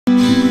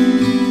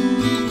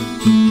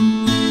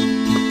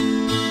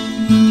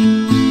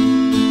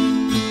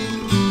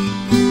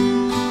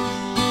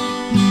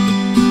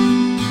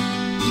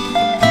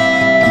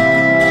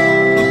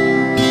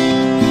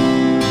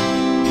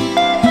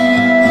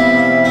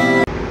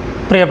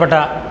പ്രിയപ്പെട്ട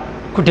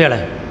കുട്ടികളെ,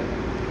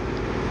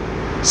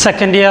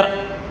 second year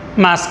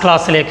maths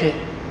ക്ലാസ്സിലേക്ക്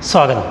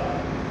സ്വാഗതം.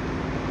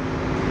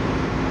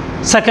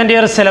 സെക്കൻഡ്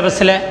ഇയർ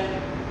സിലബസിലെ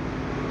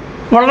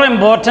വളരെ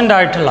ഇമ്പോർട്ടൻ്റ്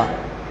ആയിട്ടുള്ള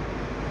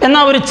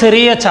എന്നാൽ ഒരു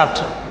ചെറിയ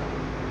ചാപ്റ്റർ,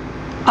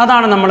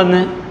 അതാണ്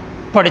നമ്മളിന്ന്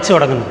പഠിച്ചു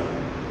തുടങ്ങുന്നത്.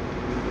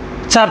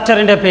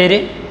 ചാപ്റ്ററിൻ്റെ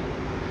പേര്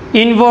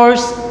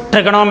ഇൻവേഴ്സ്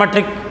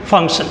ട്രിഗണോമെട്രിക്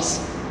ഫങ്ഷൻസ്.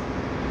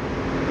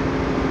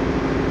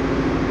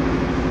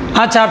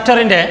 ആ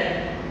ചാപ്റ്ററിൻ്റെ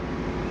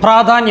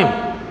പ്രാധാന്യം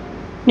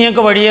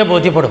നിങ്ങൾക്ക് വഴിയെ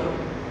ബോധ്യപ്പെടും.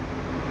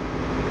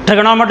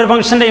 ട്രിഗണോമെട്രിക്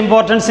ഫംഗ്ഷൻ്റെ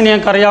ഇമ്പോർട്ടൻസ്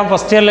ഞങ്ങൾക്കറിയാം.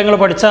 ഫസ്റ്റ് ഇയറിൽ നിങ്ങൾ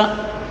പഠിച്ച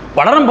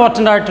വളരെ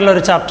ഇമ്പോർട്ടൻ്റ്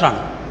ആയിട്ടുള്ളൊരു ചാപ്റ്ററാണ്.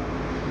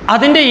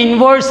 അതിൻ്റെ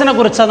ഇൻവേഴ്സിനെ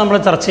കുറിച്ചാണ് നമ്മൾ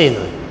ചർച്ച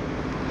ചെയ്യുന്നത്.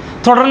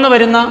 തുടർന്ന്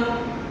വരുന്ന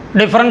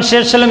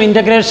ഡിഫറൻഷ്യേഷനും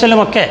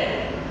ഇൻ്റഗ്രേഷനുമൊക്കെ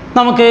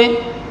നമുക്ക്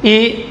ഈ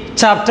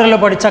ചാപ്റ്ററിൽ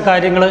പഠിച്ച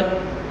കാര്യങ്ങൾ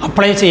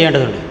അപ്ലൈ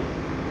ചെയ്യേണ്ടതുണ്ട്.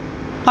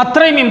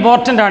 അത്രയും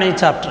ഇമ്പോർട്ടൻ്റ് ആണ് ഈ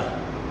ചാപ്റ്റർ.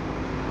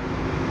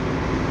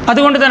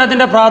 അതുകൊണ്ട് തന്നെ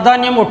അതിൻ്റെ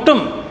പ്രാധാന്യം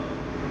ഒട്ടും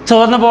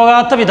ചോർന്നു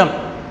പോകാത്ത വിധം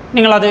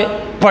നിങ്ങളത്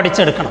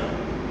പഠിച്ചെടുക്കണം.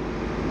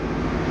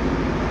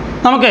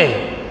 നമുക്ക്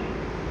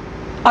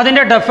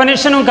അതിൻ്റെ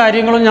ഡെഫിനിഷനും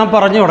കാര്യങ്ങളും ഞാൻ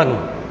പറഞ്ഞു തുടങ്ങും.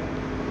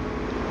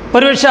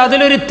 ഒരുപക്ഷെ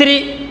അതിലൊരിത്തിരി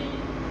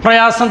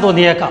പ്രയാസം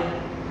തോന്നിയേക്കാം.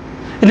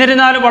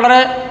 എന്നിരുന്നാലും വളരെ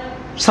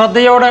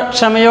ശ്രദ്ധയോടെ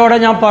ക്ഷമയോടെ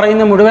ഞാൻ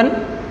പറയുന്ന മുഴുവൻ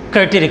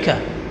കേട്ടിരിക്കുക.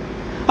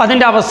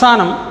 അതിൻ്റെ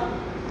അവസാനം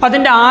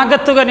അതിൻ്റെ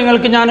ആകത്തുക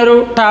നിങ്ങൾക്ക് ഞാനൊരു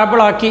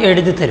ടാബിളാക്കി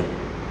എഴുതി തരും.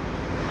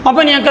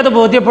 അപ്പോൾ നിങ്ങൾക്കത്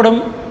ബോധ്യപ്പെടും.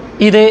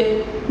 ഇത്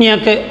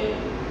നിങ്ങൾക്ക്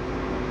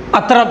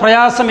അത്ര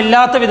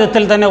പ്രയാസമില്ലാത്ത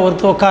വിധത്തിൽ തന്നെ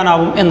ഓർത്തു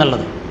വെക്കാനാവും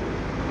എന്നുള്ളത്.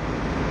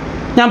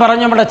 ഞാൻ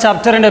പറഞ്ഞു, നമ്മുടെ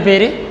ചാപ്റ്ററിൻ്റെ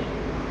പേര്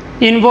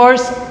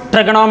ഇൻവേഴ്സ്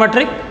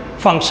ട്രിഗണോമെട്രിക്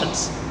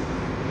ഫങ്ഷൻസ്.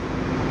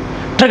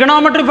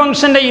 ട്രിഗണോമെട്രിക്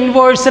ഫങ്ഷൻ്റെ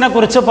ഇൻവേഴ്സിനെ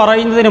കുറിച്ച്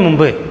പറയുന്നതിന്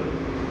മുമ്പ്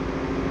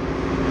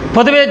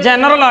പൊതുവെ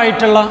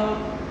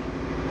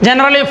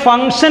ജനറലി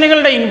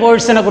ഫങ്ഷനുകളുടെ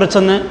ഇൻവേഴ്സിനെ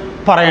കുറിച്ചൊന്ന്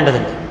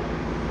പറയേണ്ടതുണ്ട്.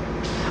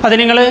 അത്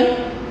നിങ്ങൾ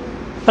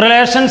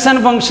റിലേഷൻസ്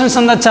ആൻഡ് ഫങ്ഷൻസ്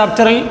എന്ന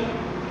ചാപ്റ്ററിൽ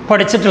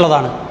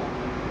പഠിച്ചിട്ടുള്ളതാണ്.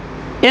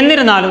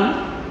 എന്നിരുന്നാലും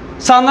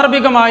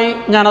സാന്ദർഭികമായി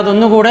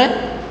ഞാനതൊന്നുകൂടെ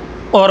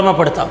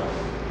ഓർമ്മപ്പെടുത്താം.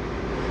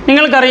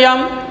 നിങ്ങൾക്കറിയാം,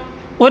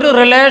 ഒരു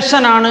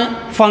റിലേഷനാണ്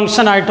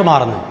ഫങ്ഷനായിട്ട്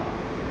മാറുന്നത്.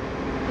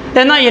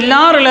 എന്നാൽ എല്ലാ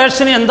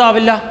റിലേഷനും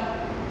എന്താവില്ല?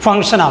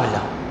 ഫങ്ഷനാവില്ല.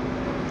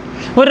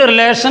 ഒരു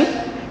റിലേഷൻ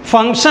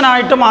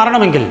ഫങ്ഷനായിട്ട്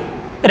മാറണമെങ്കിൽ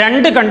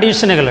രണ്ട്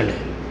കണ്ടീഷനുകളുണ്ട്.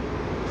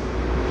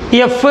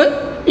 എഫ്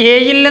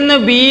എയിൽ നിന്ന്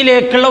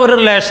ബിയിലേക്കുള്ള ഒരു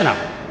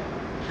റിലേഷനാണ്.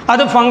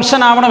 അത്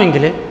ഫങ്ഷൻ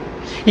ആവണമെങ്കിൽ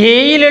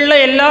എയിലുള്ള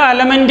എല്ലാ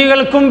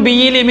എലമെൻറ്റുകൾക്കും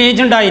ബിയിൽ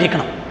ഇമേജ്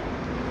ഉണ്ടായിരിക്കണം.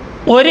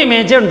 ഒരു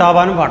ഇമേജ്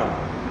ഉണ്ടാവാനും പാടും.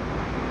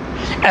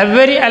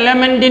 Every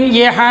element in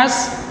A has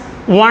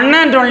one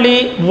and only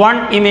one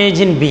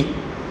image in B.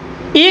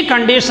 ഈ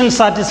കണ്ടീഷൻ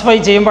സാറ്റിസ്ഫൈ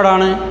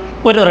ചെയ്യുമ്പോഴാണ്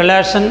ഒരു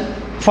റിലേഷൻ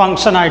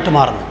ഫങ്ഷനായിട്ട്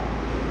മാറുന്നത്.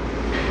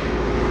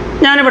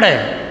 ഞാനിവിടെ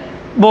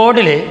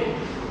ബോർഡിൽ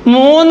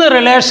 3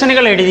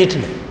 റിലേഷനുകൾ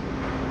എഴുതിയിട്ടുണ്ട്.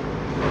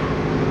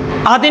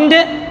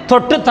 അതിൻ്റെ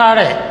തൊട്ട്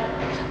താഴെ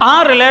ആ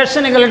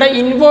റിലേഷനുകളുടെ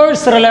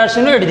ഇൻവേഴ്സ്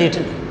റിലേഷനും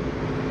എഴുതിയിട്ടുണ്ട്.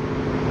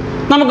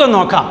 നമുക്കൊന്ന്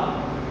നോക്കാം.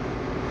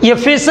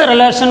 F is a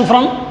relation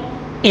from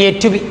A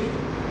to B.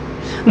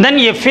 Then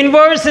F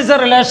inverse is a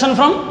relation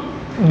from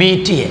B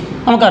to A.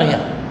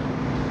 നമുക്കറിയാം.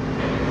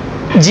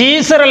 G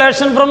is a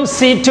relation from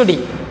C to D.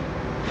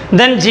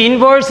 Then G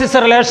inverse is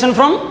a relation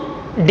from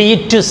D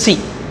to C.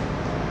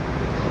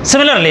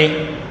 Similarly,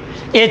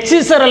 H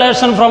is a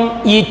relation from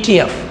E to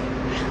F.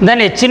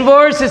 Then H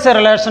inverse is a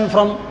relation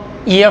from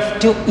F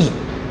to E.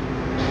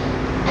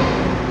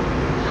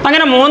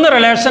 അങ്ങനെ 3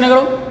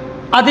 റിലേഷനുകളും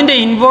അതിൻ്റെ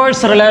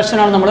inverse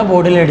റിലേഷനാണ് നമ്മൾ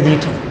ബോർഡിൽ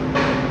എഴുതിയിട്ടുള്ളത്.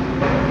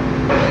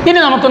 ഇനി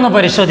നമുക്കൊന്ന്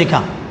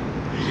പരിശോധിക്കാം,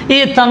 ഈ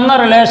തന്ന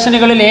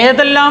റിലേഷനുകളിൽ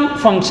ഏതെല്ലാം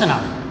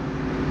ഫങ്ഷനാണ്,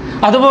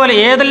 അതുപോലെ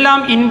ഏതെല്ലാം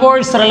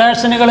ഇൻവേഴ്സ്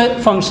റിലേഷനുകൾ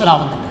ഫങ്ഷൻ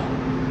ആവുന്നുണ്ട്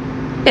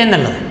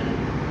എന്നുള്ളത്.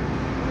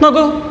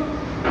 നോക്കൂ,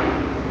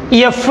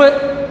 എഫ്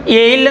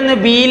എയിൽ നിന്ന്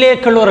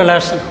ബിയിലേക്കുള്ള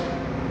റിലേഷൻ,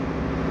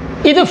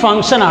 ഇത്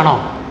ഫങ്ഷനാണോ?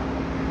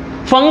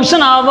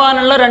 ഫങ്ഷൻ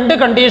ആവാനുള്ള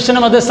 2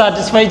 കണ്ടീഷനും അത്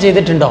സാറ്റിസ്ഫൈ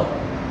ചെയ്തിട്ടുണ്ടോ?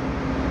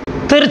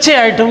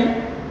 തീർച്ചയായിട്ടും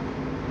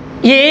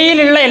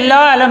എയിലുള്ള എല്ലാ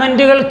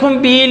എലമെൻറ്റുകൾക്കും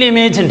ബിയിൽ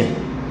ഇമേജ് ഉണ്ട്.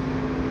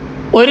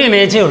 ഒരു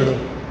ഇമേജേ ഉള്ളൂ.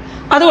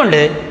 അതുകൊണ്ട്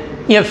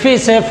F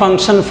is A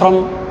function from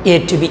A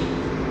to B.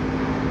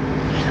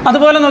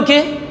 അതുപോലെ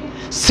നോക്കിയേ,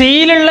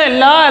 സിയിലുള്ള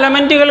എല്ലാ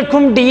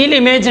എലമെൻറ്റുകൾക്കും ഡിയിൽ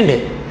ഇമേജ് ഉണ്ട്.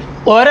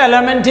 ഒരു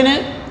എലമെൻറ്റിന്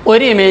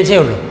ഒരു ഇമേജേ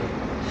ഉള്ളൂ.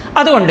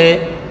 അതുകൊണ്ട്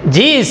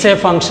G is A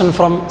function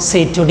from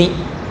C to D.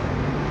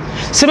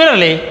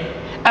 Similarly,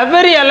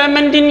 every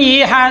element in E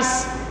has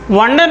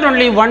one and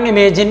only one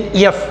image in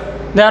F.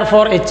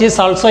 Therefore H is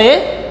also a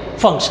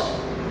function.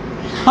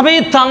 അപ്പോൾ ഈ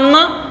തന്ന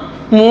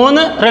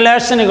 3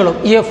 റിലേഷനുകളും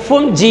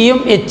എഫും ജിയും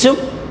എച്ചും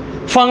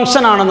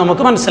ഫങ്ഷനാണെന്ന്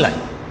നമുക്ക് മനസ്സിലായി.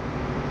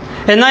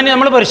 എന്നാൽ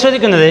നമ്മൾ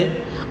പരിശോധിക്കുന്നത്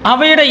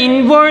അവയുടെ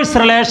ഇൻവേഴ്സ്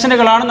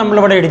റിലേഷനുകളാണ്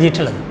നമ്മളിവിടെ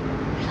എഴുതിയിട്ടുള്ളത്.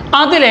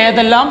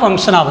 അതിലേതെല്ലാം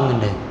ഫങ്ഷൻ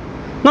ആവുന്നുണ്ട്?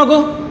 നോക്കൂ,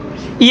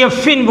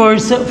 എഫ്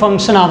ഇൻവേഴ്സ്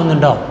ഫങ്ഷൻ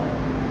ആവുന്നുണ്ടോ?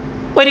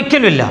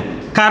 ഒരിക്കലുമില്ല.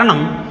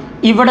 കാരണം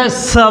ഇവിടെ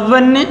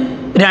 7ന്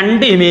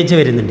 2 ഇമേജ്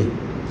വരുന്നുണ്ട്.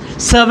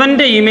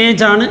 7ൻ്റെ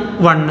ഇമേജാണ്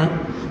 1,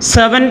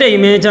 7ൻ്റെ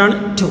ഇമേജാണ്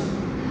 2.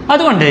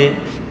 അതുകൊണ്ട്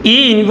ഈ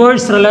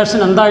ഇൻവേഴ്സ് റിലേഷൻ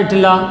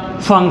എന്തായിട്ടില്ല?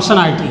 ഫങ്ഷൻ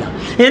ആയിട്ടില്ല.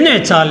 എന്ന്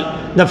വെച്ചാൽ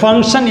the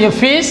function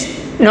F is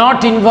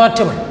not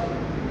invertible.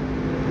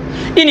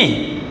 ഇനി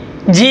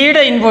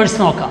ജിയുടെ ഇൻവേഴ്സ്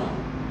നോക്കാം.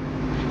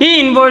 ഈ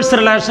ഇൻവേഴ്സ്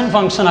റിലേഷൻ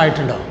ഫംഗ്ഷൻ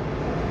ആയിട്ടുണ്ടോ?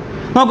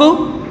 നോക്കൂ,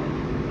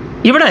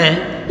 ഇവിടെ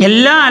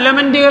എല്ലാ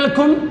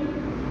എലമെൻറ്റുകൾക്കും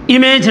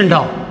ഇമേജ്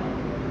ഉണ്ടോ?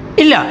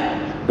 ഇല്ല.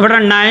 ഇവിടെ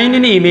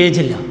 9ന് ഇമേജ്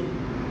ഇല്ല.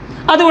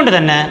 അതുകൊണ്ട്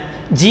തന്നെ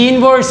G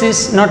inverse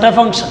is not A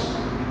function.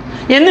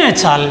 എന്ന്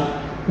വെച്ചാൽ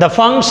the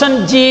function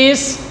G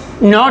is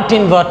not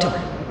invertible.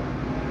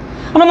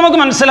 അപ്പോൾ നമുക്ക്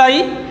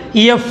മനസ്സിലായി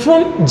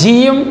എഫും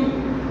ജിയും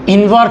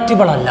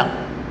ഇൻവേർട്ടിബിൾ അല്ല.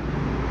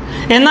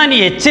 എന്നാൽ ഈ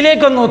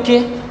എച്ചിലേക്കൊന്ന്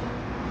നോക്കിയേ.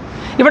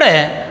 ഇവിടെ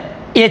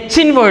എച്ച്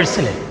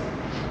ഇൻവേഴ്സിൽ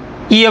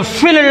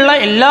എഫിലുള്ള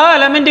എല്ലാ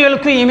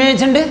എലമെൻറ്റുകൾക്കും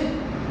ഇമേജ് ഉണ്ട്,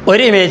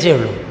 ഒരു ഇമേജേ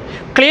ഉള്ളൂ.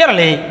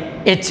 Clearly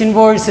H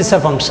inverse is A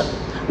function.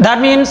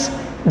 That means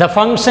the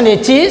function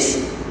H is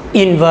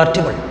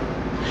invertible.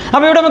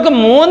 അപ്പോൾ ഇവിടെ നമുക്ക്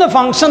 3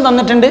 ഫംഗ്ഷൻ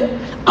തന്നിട്ടുണ്ട്.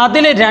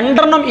 അതിൽ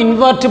 2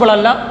 ഇൻവേർട്ടിബിൾ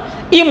അല്ല,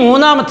 ഈ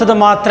മൂന്നാമത്തത്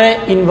മാത്രമേ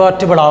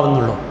ഇൻവേർട്ടിബിൾ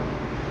ആവുന്നുള്ളൂ.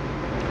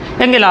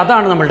 എങ്കിൽ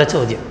അതാണ് നമ്മളുടെ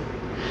ചോദ്യം,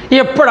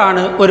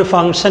 എപ്പോഴാണ് ഒരു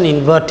ഫംഗ്ഷൻ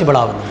ഇൻവേർട്ടിബിൾ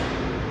ആവുന്നത്?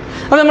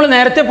 അത് നമ്മൾ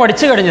നേരത്തെ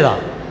പഠിച്ചു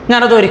കഴിഞ്ഞതാണ്.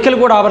 ഞാനത് ഒരിക്കൽ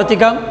കൂടെ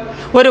ആവർത്തിക്കാം.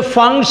 ഒരു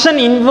ഫംഗ്ഷൻ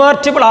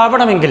ഇൻവേർട്ടിബിൾ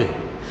ആവണമെങ്കിൽ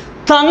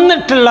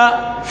തന്നിട്ടുള്ള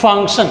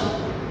ഫംഗ്ഷൻ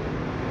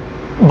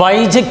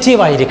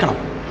ബൈജക്റ്റീവ് ആയിരിക്കണം,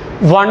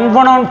 1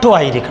 1 on 2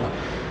 ആയിരിക്കണം.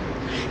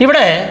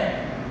 ഇവിടെ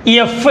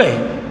എഫ്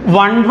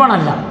 1 1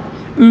 അല്ല,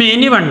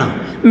 മെനി 1 ആണ്.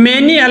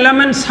 Many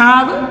elements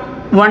have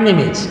 1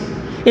 image.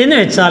 എന്ന്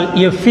വെച്ചാൽ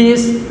എഫ്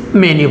ഈസ്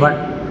മെനി 1,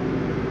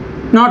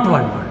 നോട്ട്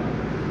 1 1.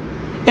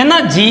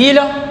 എന്നാൽ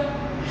ജിയിലോ,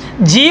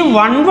 ജി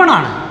 1 1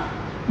 ആണ്,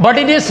 but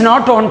it is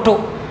not on 2.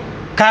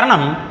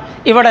 കാരണം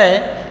ഇവിടെ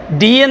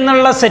ഡി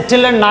എന്നുള്ള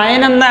സെറ്റിൽ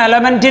 9 എന്ന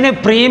എലമെൻറ്റിന്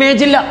പ്രീ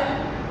ഇമേജ് ഇല്ല.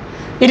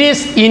 It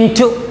is in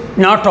to,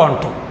 not on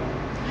 2.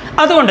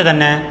 അതുകൊണ്ട്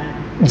തന്നെ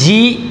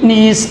G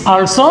is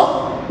also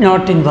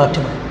not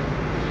invertible.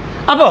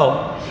 അപ്പോൾ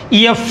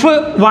എഫ്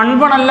 1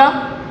 1 അല്ല,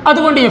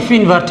 അതുകൊണ്ട് എഫ്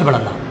ഇൻവേർട്ടിബിൾ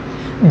അല്ല.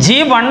 ജി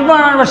 1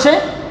 1 ആണ്, പക്ഷേ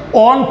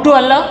ഓൺ 2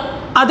 അല്ല,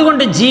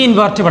 അതുകൊണ്ട് ജി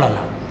ഇൻവേർട്ടിബിൾ അല്ല.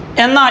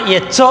 എന്നാൽ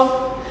echo,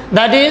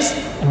 that is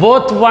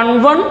both 1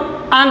 1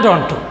 and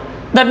on 2.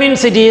 That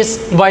means it is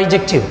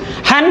bijective.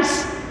 Hans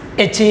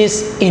H is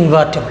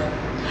invertible.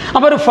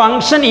 അപ്പോൾ ഒരു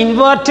ഫംഗ്ഷൻ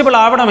ഇൻവേർട്ടിബിൾ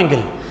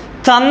ആവണമെങ്കിൽ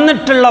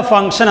തന്നിട്ടുള്ള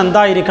ഫംഗ്ഷൻ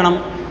എന്തായിരിക്കണം?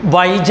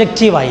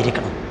 ബൈജക്റ്റീവ്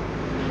ആയിരിക്കണം.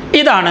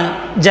 ഇതാണ്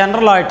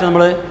ജനറലായിട്ട്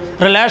നമ്മൾ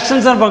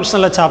റിലേഷൻസ് ആൻഡ് ഫംഗ്ഷൻ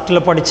ഉള്ള ചാപ്റ്ററിൽ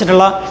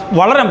പഠിച്ചിട്ടുള്ള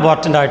വളരെ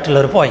ഇമ്പോർട്ടൻ്റ്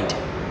ആയിട്ടുള്ളൊരു പോയിൻറ്റ്.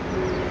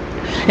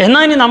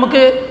 എന്നാൽ ഇനി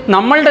നമുക്ക്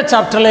നമ്മളുടെ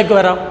ചാപ്റ്ററിലേക്ക്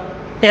വരാം.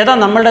 ഏതാ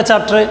നമ്മളുടെ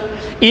ചാപ്റ്റർ?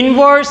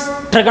 Inverse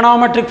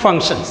trigonometric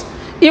functions.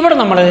 ഇവിടെ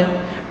നമ്മൾ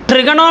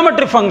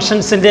ട്രിഗണോമെട്രിക്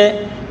ഫങ്ഷൻസിൻ്റെ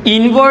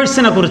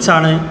ഇൻവേഴ്സിനെ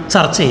കുറിച്ചാണ്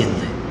ചർച്ച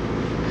ചെയ്യുന്നത്.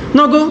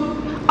 നോക്കൂ,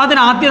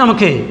 അതിനാദ്യം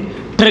നമുക്ക്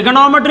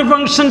ട്രിഗണോമെട്രിക്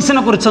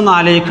ഫങ്ഷൻസിനെ കുറിച്ചൊന്ന്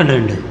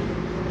ആലോചിക്കേണ്ടതുണ്ട്.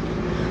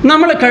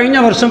 നമ്മൾ കഴിഞ്ഞ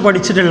വർഷം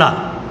പഠിച്ചിട്ടുള്ള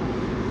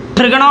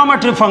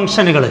ട്രിഗണോമെട്രിക്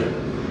ഫങ്ഷനുകൾ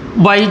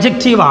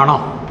ബൈജക്റ്റീവ് ആണോ?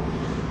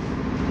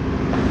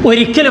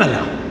 ഒരിക്കലുമല്ല.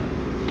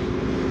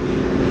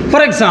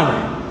 ഫോർ എക്സാമ്പിൾ,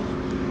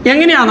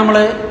 എങ്ങനെയാണ് നമ്മൾ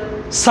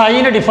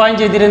സൈന് ഡിഫൈൻ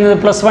ചെയ്തിരുന്നത്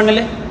 +1-ൽ?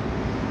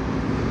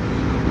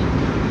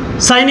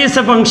 Sign is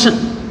A function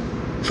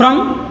from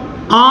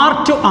R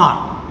to R,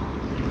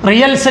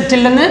 real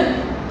സെറ്റിൽ നിന്ന്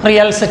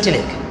റിയൽ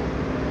സെറ്റിലേക്ക്.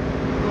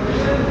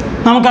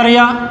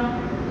 നമുക്കറിയാം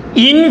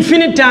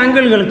ഇൻഫിനിറ്റ്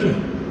ആംഗിളുകൾക്ക്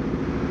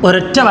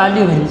ഒരൊറ്റ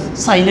വാല്യൂ വരും,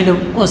 സൈനിലും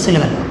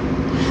കോസിലും അല്ല.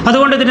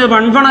 അതുകൊണ്ട് ഇതിന്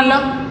 1 1 അല്ല,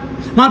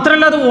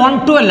 മാത്രമല്ല അത് ഓൺ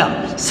 2 അല്ല.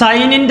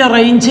 സൈനിൻ്റെ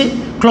റേഞ്ച്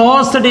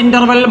ക്ലോസ്ഡ്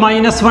ഇൻ്റർവെൽ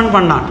 -1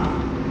 1 ആണ്.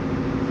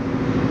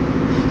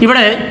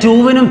 ഇവിടെ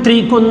 2നും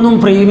 3ക്കും ഒന്നും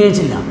പ്രീമേജ്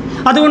ഇല്ല.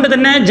 അതുകൊണ്ട്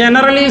തന്നെ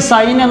ജനറലി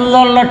സൈൻ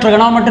എന്നുള്ള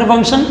trigonometric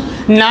function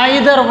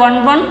neither 1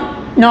 1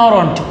 nor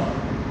on 2.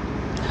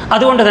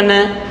 അതുകൊണ്ട് തന്നെ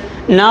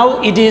now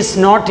it is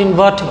not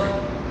invertible.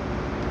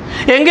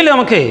 എങ്കിൽ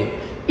നമുക്ക്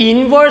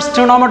ഇൻവേഴ്സ്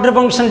ട്രിഗണോമെട്രിക്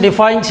ഫംഗ്ഷൻ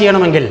ഡിഫൈൻ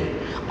ചെയ്യണമെങ്കിൽ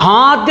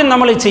ആദ്യം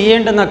നമ്മൾ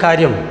ചെയ്യേണ്ടുന്ന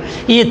കാര്യം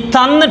ഈ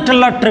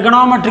തന്നിട്ടുള്ള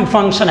ട്രിഗണോമെട്രിക്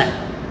ഫംഗ്ഷനെ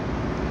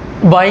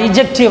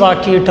ബൈജക്റ്റീവ്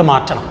ആക്കിയിട്ട്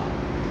മാറ്റണം.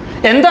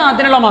 എന്താ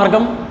അതിനുള്ള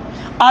മാർഗം?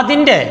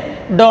 അതിൻ്റെ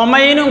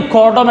ഡൊമൈനും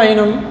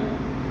കോഡൊമൈനും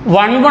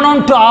 1 1 on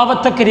 2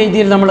 ആവത്തക്ക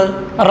രീതിയിൽ നമ്മൾ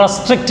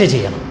റെസ്ട്രിക്റ്റ്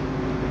ചെയ്യണം.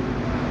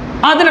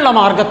 അതിനുള്ള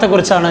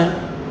മാർഗത്തെക്കുറിച്ചാണ്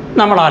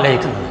നമ്മൾ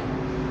ആലോചിക്കുന്നത്.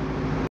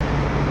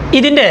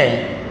 ഇതിൻ്റെ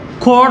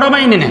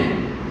കോഡൊമൈനിനെ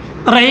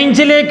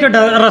റേഞ്ചിലേക്ക്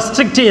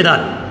റെസ്ട്രിക്റ്റ്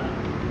ചെയ്താൽ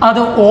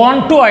അത് ഓൺ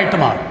 2 ആയിട്ട്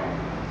മാറും.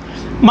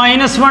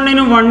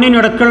 -1നും 1നും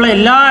ഇടയ്ക്കുള്ള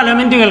എല്ലാ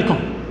എലമെൻറ്റുകൾക്കും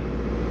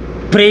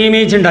പ്രീ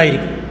ഇമേജ്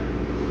ഉണ്ടായിരിക്കും.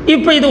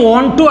 ഇപ്പോൾ ഇത്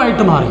ഓൺ 2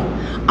 ആയിട്ട് മാറി.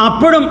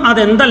 അപ്പോഴും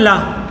അതെന്തല്ല,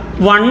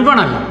 1 1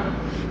 അല്ല,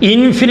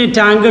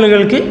 ഇൻഫിനിറ്റ്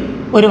ആംഗിളുകൾക്ക്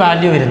ഒരു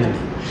വാല്യൂ വരുന്നുണ്ട്.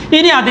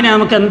 ഇനി അതിനെ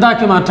നമുക്ക്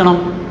എന്താക്കി മാറ്റണം?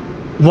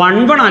 1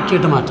 1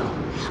 ആക്കിയിട്ട് മാറ്റണം.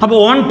 അപ്പോൾ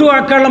ഓൺ 2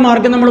 ആക്കാനുള്ള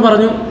മാർഗം നമ്മൾ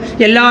പറഞ്ഞു,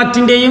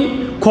 എല്ലാറ്റിൻ്റെയും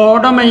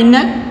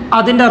കോഡൊമൈനെ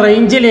അതിൻ്റെ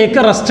റേഞ്ചിലേക്ക്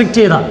റെസ്ട്രിക്റ്റ്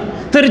ചെയ്താൽ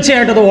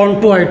തീർച്ചയായിട്ടും അത് ഓൺ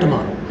 2 ആയിട്ട്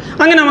മാറും.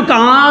 അങ്ങനെ നമുക്ക്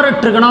 6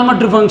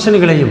 ട്രിഗണോമെട്രിക്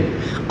ഫംഗ്ഷനുകളെയും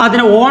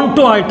അതിനെ ഓൺ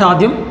 2 ആയിട്ട്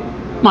ആദ്യം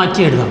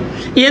മാറ്റി എഴുതാം.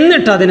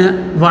 എന്നിട്ട് അതിനെ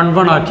 1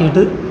 1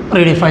 ആക്കിയിട്ട്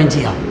റീഡിഫൈൻ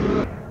ചെയ്യാം.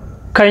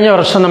 കഴിഞ്ഞ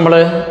വർഷം നമ്മൾ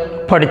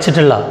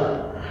പഠിച്ചിട്ടുള്ള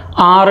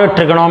 6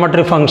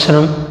 ട്രിഗണോമെട്രിക്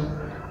ഫംഗ്ഷനും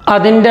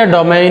അതിൻ്റെ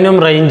ഡൊമൈനും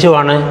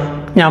റേഞ്ചുമാണ്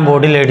ഞാൻ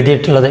ബോർഡിൽ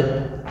എഴുതിയിട്ടുള്ളത്.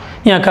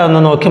 ഞങ്ങൾക്ക്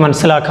അതൊന്ന് നോക്കി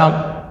മനസ്സിലാക്കാം.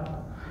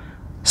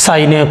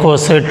 Sign,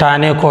 cos,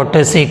 tan,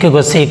 coat, seek,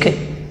 cosec,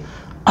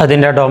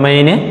 അതിൻ്റെ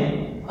ഡൊമൈന്,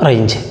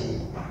 റേഞ്ച്.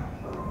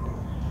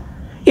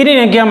 ഇനി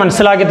എനിക്ക് ഞാൻ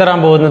മനസ്സിലാക്കി തരാൻ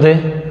പോകുന്നത്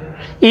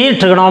ഈ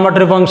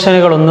ട്രിഗണോമെട്രി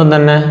ഫംഗ്ഷനുകളൊന്നും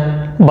തന്നെ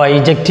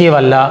ബൈജക്റ്റീവ്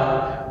അല്ല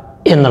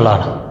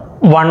എന്നുള്ളതാണ്.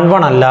 1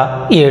 1 അല്ല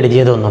ഈ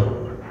എഴുതിയതൊന്നും.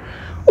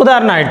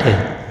 ഉദാഹരണമായിട്ട്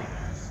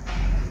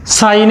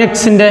സൈൻ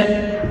എക്സിൻ്റെ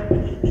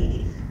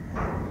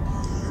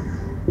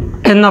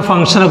എന്ന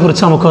ഫംഗ്ഷനെ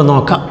കുറിച്ച് നമുക്ക്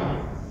നോക്കാം.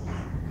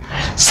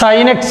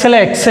 സൈൻ എക്സിലെ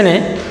എക്സിന്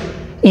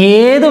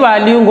ഏത്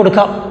വാല്യൂവും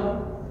കൊടുക്കാം,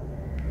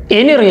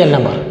 എനി റിയൽ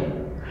നമ്പർ.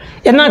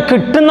 എന്നാൽ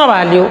കിട്ടുന്ന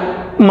വാല്യൂ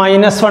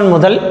 -1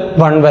 മുതൽ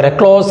 1 വരെ,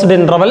 ക്ലോസ്ഡ്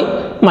ഇൻ്റർവൽ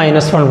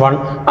 -1 1,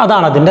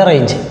 അതാണ് അതിൻ്റെ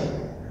റേഞ്ച്.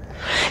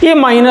 ഈ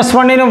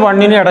 -1നും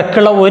 1നും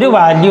ഇടയ്ക്കുള്ള ഒരു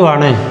വാല്യൂ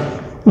ആണ്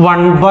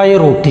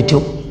 1/√2.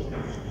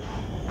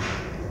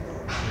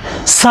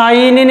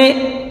 സൈനിന്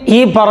ഈ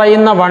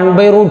പറയുന്ന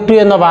 1/√2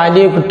 എന്ന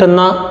വാല്യൂ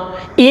കിട്ടുന്ന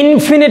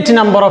ഇൻഫിനിറ്റ്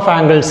നമ്പർ ഓഫ്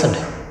ആംഗിൾസ് ഉണ്ട്.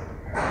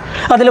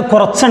 അതിൽ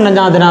കുറച്ചെണ്ണം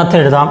ഞാൻ അതിനകത്ത്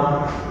എഴുതാം.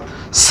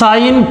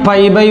 സൈൻ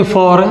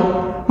π/4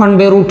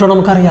 1/√2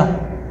 നമുക്കറിയാം.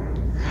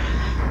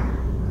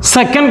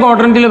 സെക്കൻഡ്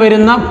ക്വാഡ്രൻറ്റിൽ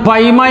വരുന്ന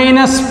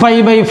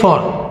π-π/4,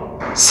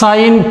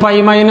 സൈൻ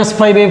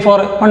π-π/4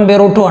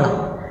 1/√2 ആണ്.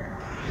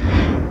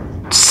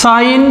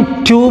 സൈൻ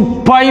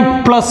 2π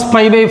 +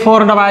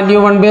 π/4ൻ്റെ വാല്യൂ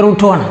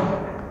 1/√2 ആണ്.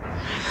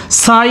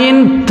 സൈൻ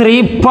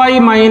 3π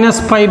 -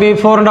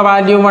 π/4ൻ്റെ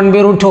വാല്യൂ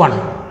 1/√2 ആണ്.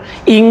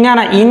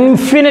 ഇങ്ങനെ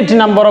ഇൻഫിനിറ്റ്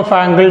നമ്പർ ഓഫ്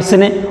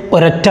ആംഗിൾസിന്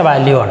ഒരൊറ്റ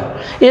വാല്യൂ ആണ്.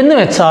 എന്ന്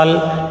വെച്ചാൽ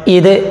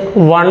ഇത്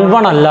 1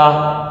 1 അല്ല,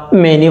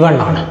 മെനി 1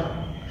 ആണ്.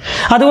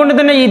 അതുകൊണ്ട്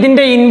തന്നെ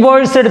ഇതിൻ്റെ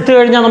ഇൻവേഴ്സ് എടുത്തു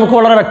കഴിഞ്ഞാൽ നമുക്ക്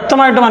വളരെ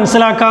വ്യക്തമായിട്ട്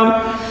മനസ്സിലാക്കാം.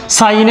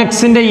 സൈൻ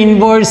എക്സിൻ്റെ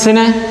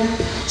ഇൻവേഴ്സിന്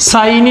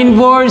സൈൻ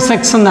ഇൻവേഴ്സ്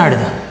എക്സ് എന്നാണ്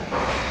എഴുതുക.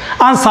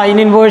 ആ സൈൻ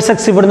ഇൻവേഴ്സ്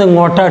എക്സ് ഇവിടുന്ന്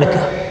ഇങ്ങോട്ടാണ്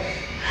എടുക്കുക.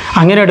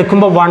 അങ്ങനെ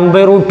എടുക്കുമ്പോൾ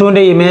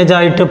 1/√2ൻ്റെ ഇമേജ്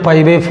ആയിട്ട്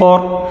π/4,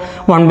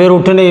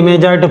 1/√2ൻ്റെ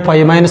ഇമേജ് ആയിട്ട്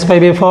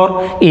π-π/4,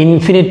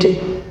 ഇൻഫിനിറ്റ്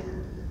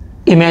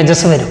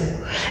ഇമേജസ് വരും.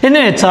 എന്ന്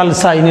വെച്ചാൽ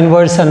സൈൻ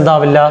ഇൻവേഴ്സ്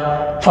എന്താവില്ല,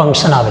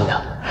 ഫങ്ഷൻ ആവില്ല.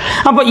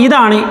 അപ്പോൾ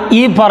ഇതാണ്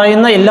ഈ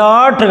പറയുന്ന എല്ലാ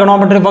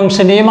ട്രിഗണോമെട്രി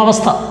ഫംഗ്ഷൻ്റെയും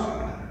അവസ്ഥ.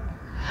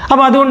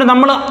 അപ്പോൾ അതുകൊണ്ട്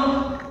നമ്മൾ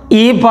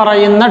ഈ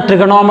പറയുന്ന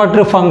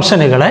ട്രിഗണോമെട്രി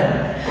ഫംഗ്ഷനുകളെ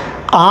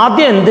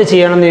ആദ്യം എന്ത്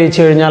ചെയ്യണം എന്ന്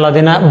ചോദിച്ചു കഴിഞ്ഞാൽ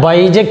അതിനെ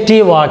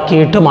ബൈജക്റ്റീവ്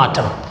ആക്കിയിട്ട്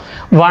മാറ്റണം,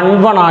 1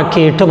 1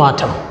 ആക്കിയിട്ട്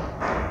മാറ്റണം.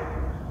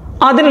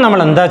 അതിന് നമ്മൾ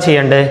എന്താ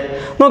ചെയ്യേണ്ടത്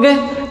നോക്ക്.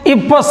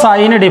 ഇപ്പോൾ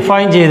സൈന്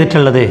ഡിഫൈൻ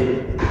ചെയ്തിട്ടുള്ളത്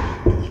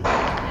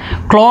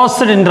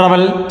ക്ലോസ്ഡ്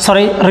ഇൻ്റർവൽ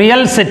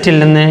റിയൽ സെറ്റിൽ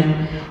നിന്ന്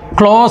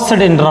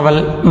ക്ലോസ്ഡ് ഇൻ്റർവൽ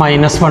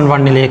 -1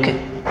 1ലേക്ക്.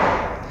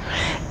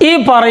 ഈ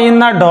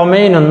പറയുന്ന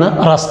ഡൊമൈൻ ഒന്ന്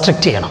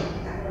റെസ്ട്രിക്റ്റ് ചെയ്യണം.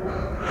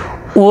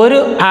 ഒരു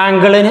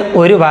ആംഗിളിന്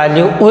ഒരു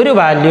വാല്യൂ, ഒരു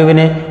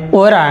വാല്യൂവിന്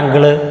ഒരു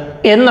ആംഗിള്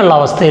എന്നുള്ള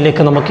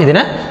അവസ്ഥയിലേക്ക്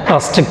നമുക്കിതിനെ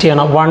റെസ്ട്രിക്റ്റ്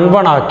ചെയ്യണം, 1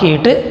 1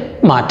 ആക്കിയിട്ട്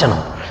മാറ്റണം.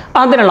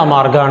 അതിനുള്ള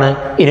മാർഗ്ഗമാണ്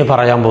ഇനി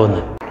പറയാൻ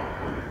പോകുന്നത്.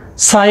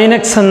 സൈൻ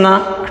എക്സ് എന്ന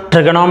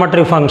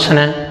ട്രിഗണോമെട്രി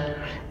ഫംഗ്ഷനെ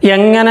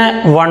എങ്ങനെ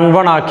 1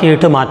 1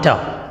 ആക്കിയിട്ട് മാറ്റാം,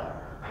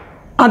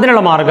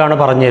 അതിനുള്ള മാർഗ്ഗമാണ്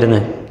പറഞ്ഞു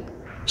തരുന്നത്.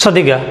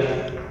 ശ്രദ്ധിക്കുക.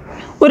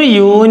 ഒരു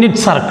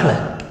യൂണിറ്റ് സർക്കിൾ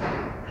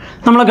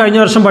നമ്മൾ കഴിഞ്ഞ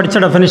വർഷം പഠിച്ച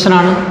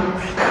ഡെഫിനിഷനാണ്.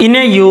 In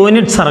A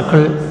unit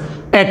circle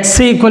x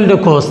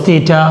 = cos θ,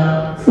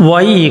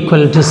 y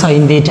 =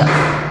 sin θ.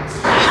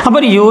 അപ്പോൾ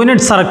ഒരു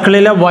യൂണിറ്റ്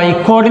സർക്കിളിലെ y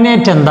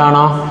കോർഡിനേറ്റ്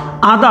എന്താണോ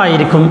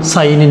അതായിരിക്കും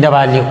സൈനിൻ്റെ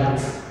വാല്യൂ.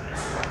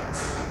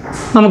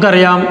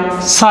 നമുക്കറിയാം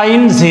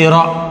sign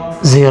 0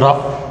 0,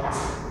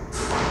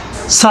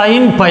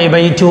 sign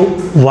π/2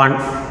 1,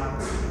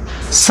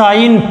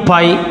 sign π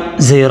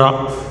 0,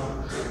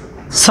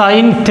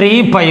 sign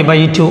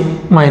 3π/2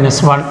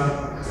 -1,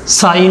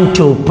 sign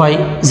 2π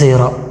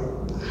 0.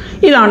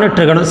 ഇതാണ്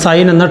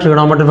സൈൻ എന്ന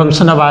ട്രിഗണോമെട്രി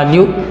ഫംഗ്ഷൻ്റെ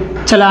വാല്യൂ.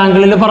 ചില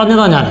ആംഗിളിൽ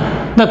പറഞ്ഞതാണ് ഞാൻ.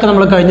 ഇതൊക്കെ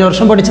നമ്മൾ കഴിഞ്ഞ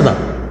വർഷം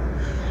പഠിച്ചതാണ്.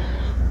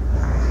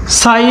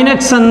 സൈൻ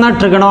എക്സ് എന്ന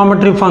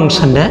ട്രിഗണോമെട്രി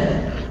ഫംഗ്ഷൻ്റെ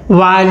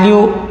വാല്യൂ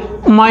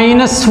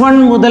 -1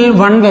 മുതൽ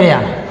 1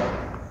 വരെയാണ്.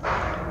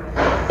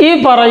 ഈ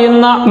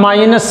പറയുന്ന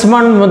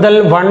 -1 മുതൽ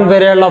 1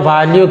 വരെയുള്ള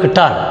വാല്യൂ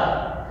കിട്ടാൻ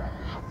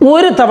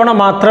ഒരു തവണ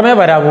മാത്രമേ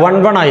വരാവൂ, 1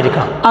 1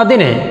 ആയിരിക്കണം.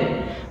 അതിന്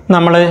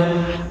നമ്മൾ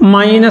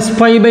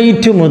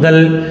 -π/2 മുതൽ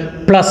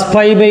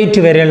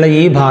 +π/2 വരെയുള്ള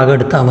ഈ ഭാഗം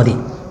എടുത്താൽ മതി.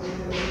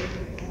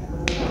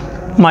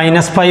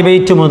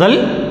 -π/2 മുതൽ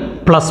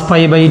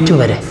 +π/2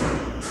 വരെ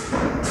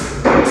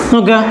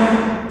നോക്കുക.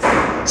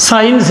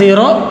 Sign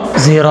 0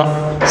 0,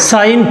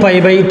 sign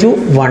π/2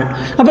 1.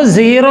 അപ്പോൾ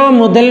 0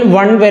 മുതൽ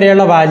 1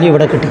 വരെയുള്ള വാല്യൂ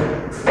ഇവിടെ കിട്ടി.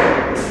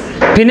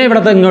 പിന്നെ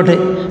ഇവിടുത്തെ ഇങ്ങോട്ട്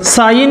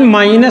സൈൻ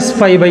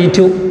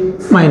 -π/2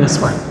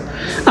 -1.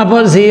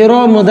 അപ്പോൾ 0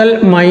 മുതൽ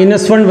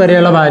 -1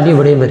 വരെയുള്ള വാല്യൂ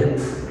ഇവിടെയും വരും.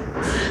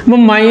 അപ്പോൾ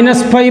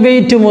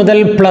 -π/2 മുതൽ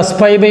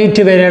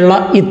 +π/2 വരെയുള്ള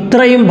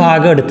ഇത്രയും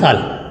ഭാഗം എടുത്താൽ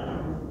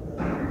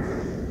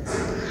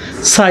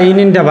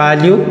സൈനിൻ്റെ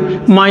വാല്യൂ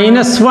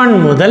 -1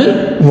 മുതൽ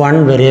 1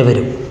 വരെ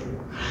വരും.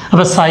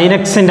 അപ്പോൾ സൈൻ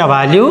എക്സിൻ്റെ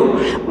വാല്യൂ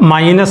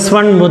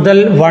 -1 മുതൽ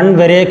 1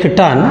 വരെ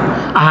കിട്ടാൻ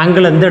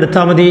ആംഗിൾ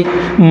എന്തെടുത്താൽ മതി,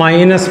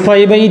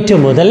 -π/2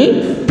 മുതൽ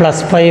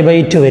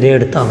 +π/2 വരെ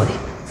എടുത്താൽ മതി.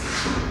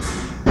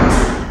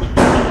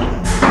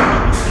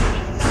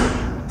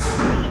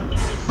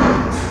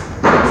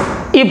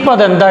 ഇപ്പോൾ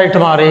അതെന്തായിട്ട്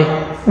മാറി,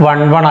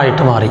 1 1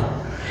 ആയിട്ട് മാറി.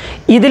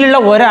 ഇതിലുള്ള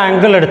ഒരു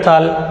ആംഗിൾ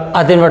എടുത്താൽ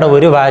അതിനിവിടെ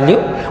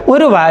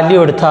ഒരു വാല്യൂ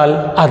എടുത്താൽ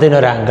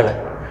അതിനൊരു angle.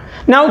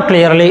 Now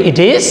clearly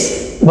it is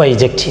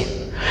bijective.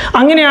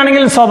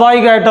 അങ്ങനെയാണെങ്കിൽ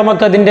സ്വാഭാവികമായിട്ട്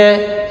നമുക്കതിൻ്റെ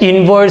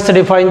ഇൻവേഴ്സ്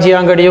ഡിഫൈൻ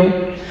ചെയ്യാൻ കഴിയും.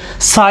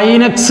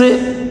 സൈൻ എക്സ്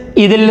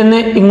ഇതിൽ നിന്ന്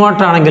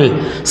ഇങ്ങോട്ടാണെങ്കിൽ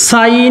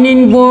സൈൻ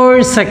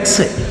ഇൻവേഴ്സ്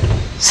എക്സ്,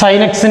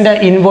 സൈൻ എക്സിൻ്റെ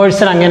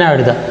ഇൻവേഴ്സിന് അങ്ങനെ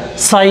എഴുതുക,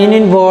 സൈൻ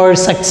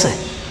ഇൻവേഴ്സ് എക്സ്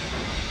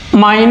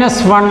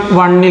 -1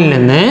 1ൽ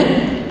നിന്ന്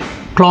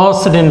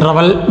ക്ലോസ്ഡ്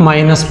ഇൻ്റർവൽ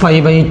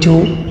 -π/2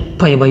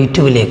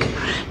 π/2ലേക്ക്.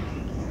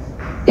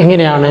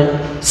 എങ്ങനെയാണ്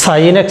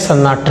സൈൻ എക്സ്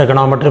എന്ന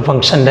ട്രിഗണോമെട്രിക്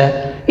ഫംഗ്ഷൻ്റെ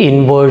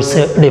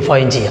ഇൻവേഴ്സ്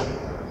ഡിഫൈൻ ചെയ്യുക?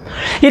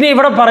 ഇനി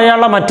ഇവിടെ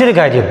പറയാനുള്ള മറ്റൊരു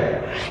കാര്യം,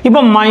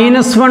 ഇപ്പം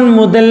 -1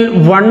 മുതൽ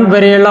 1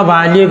 വരെയുള്ള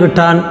വാല്യൂ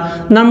കിട്ടാൻ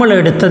നമ്മൾ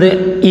എടുത്തത്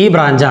ഈ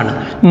ബ്രാഞ്ചാണ്,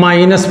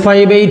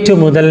 -π/2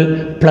 മുതൽ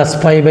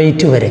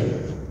 +π/2 വരെ.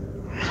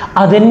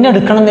 അതെന്നെ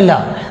എടുക്കണമെന്നില്ല,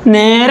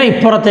 നേരെ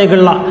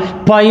ഇപ്പുറത്തേക്കുള്ള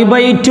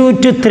π/2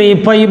 to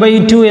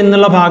 3π/2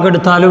 എന്നുള്ള ഭാഗം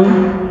എടുത്താലും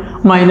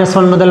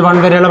 -1 മുതൽ 1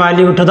 വരെയുള്ള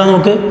വാല്യൂ കിട്ടുക.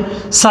 നമുക്ക്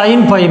sin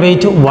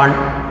π/2 1,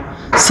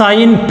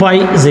 sin π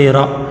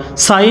 0,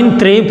 sin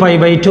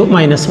 3π/2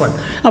 -1.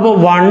 അപ്പോൾ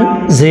 1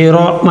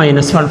 0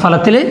 -1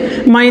 ഫലത്തിൽ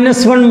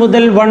 -1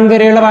 മുതൽ 1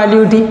 വരെയുള്ള വാല്യൂ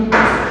കിട്ടി.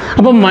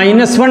 അപ്പോൾ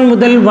 -1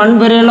 മുതൽ 1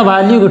 വരെയുള്ള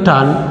വാല്യൂ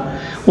കിട്ടാൻ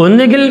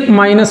ഒന്നുകിൽ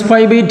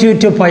 -π/2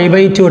 to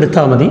π/2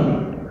 എടുത്താൽ മതി,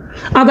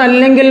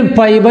 അതല്ലെങ്കിൽ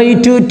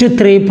π/2 to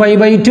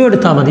 3π/2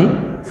 എടുത്താൽ മതി.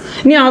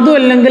 ഇനി അതും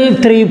അല്ലെങ്കിൽ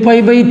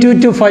 3π/2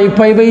 to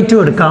 5π/2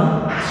 എടുക്കാം.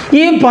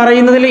 ഈ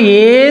പറയുന്നതിൽ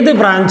ഏത്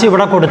ബ്രാഞ്ച്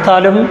ഇവിടെ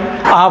കൊടുത്താലും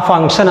ആ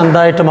ഫംഗ്ഷൻ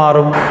എന്തായിട്ട്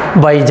മാറും?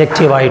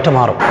 ബൈജക്റ്റീവായിട്ട്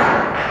മാറും.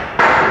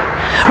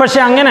 പക്ഷെ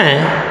അങ്ങനെ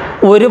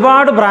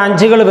ഒരുപാട്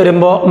ബ്രാഞ്ചുകൾ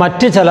വരുമ്പോൾ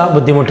മറ്റ് ചില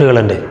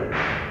ബുദ്ധിമുട്ടുകളുണ്ട്.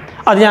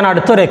 അത് ഞാൻ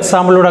അടുത്തൊരു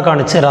എക്സാമ്പിളിലൂടെ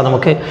കാണിച്ചു തരാം.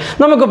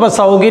 നമുക്കിപ്പോൾ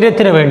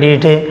സൗകര്യത്തിന്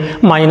വേണ്ടിയിട്ട്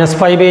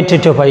 -π/2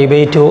 to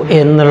π/2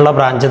 എന്നുള്ള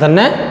ബ്രാഞ്ച്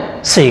തന്നെ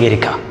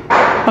സ്വീകരിക്കാം.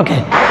 ഓക്കെ,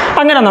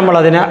 അങ്ങനെ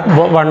നമ്മളതിനെ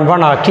 1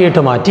 1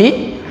 ആക്കിയിട്ട് മാറ്റി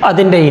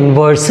അതിൻ്റെ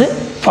ഇൻവേഴ്സ്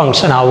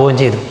ഫംഗ്ഷൻ ആവുകയും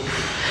ചെയ്തു.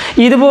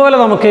 ഇതുപോലെ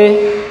നമുക്ക്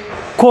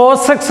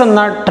കോസെക്സ്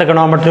എന്ന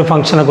ട്രിഗണോമെട്രിക്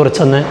ഫംഗ്ഷനെ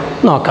കുറിച്ചൊന്ന്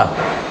നോക്കാം.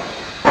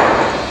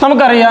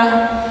 നമുക്കറിയാം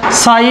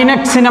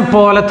സൈനക്സിനെ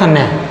പോലെ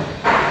തന്നെ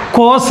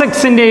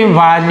കോസെക്സിൻ്റെയും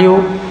വാല്യൂ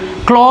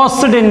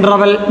ക്ലോസ്ഡ്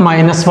ഇൻ്റർവൽ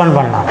 -1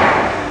 1 ആണ്.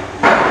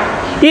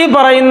 ഈ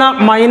പറയുന്ന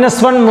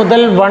 -1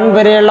 മുതൽ 1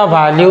 വരെയുള്ള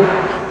വാല്യൂ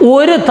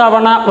ഒരു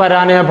തവണ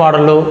വരാനേ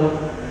പാടുള്ളൂ.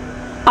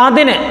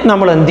 അതിനെ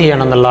നമ്മൾ എന്ത്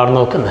ചെയ്യണം എന്നുള്ളതാണ്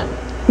നോക്കുന്നത്.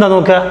 എന്താ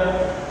നോക്കുക,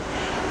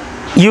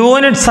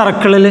 യൂണിറ്റ്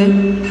സർക്കിളിൽ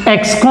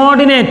എക്സ്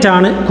കോർഡിനേറ്റ്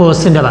ആണ്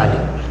കോസിൻ്റെ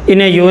വാല്യൂ.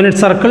 ഇനി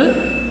unit circle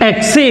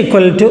X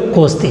equal to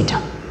cos theta,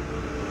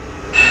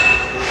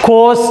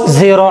 cos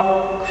 0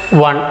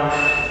 1,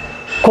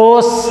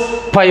 cos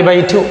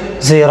π/2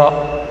 0,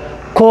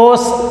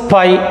 cos π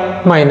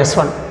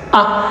 -1.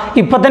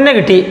 ഇപ്പം തന്നെ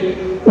കിട്ടി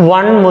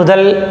 1 മുതൽ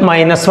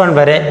 -1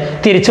 വരെ.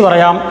 തിരിച്ചു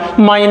പറയാം,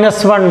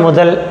 -1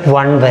 മുതൽ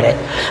 1 വരെ.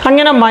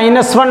 അങ്ങനെ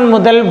 -1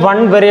 മുതൽ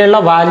 1 വരെയുള്ള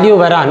വാല്യൂ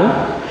വരാൻ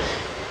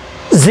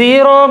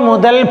 0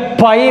 മുതൽ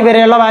π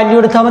വരെയുള്ള വാല്യൂ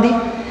എടുത്താൽ മതി.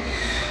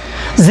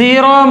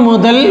 0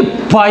 മുതൽ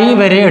π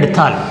വരെ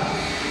എടുത്താൽ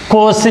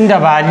കോസിൻ്റെ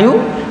വാല്യൂ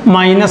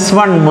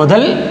 -1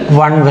 മുതൽ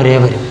 1 വരെ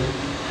വരും.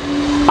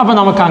 അപ്പോൾ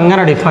നമുക്ക്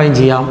അങ്ങനെ ഡിഫൈൻ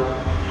ചെയ്യാം.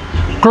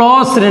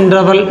 Closed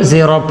interval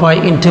 0π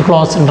into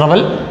closed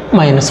interval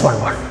 -1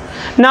 1.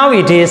 Now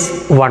it is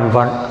 1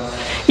 1.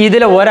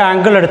 ഇതിൽ ഒരു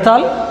ആംഗിൾ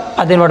എടുത്താൽ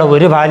അതിനോട്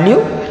ഒരു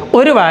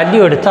വാല്യൂ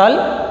എടുത്താൽ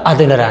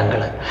അതിനൊരു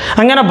ആംഗിൾ.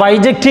 അങ്ങനെ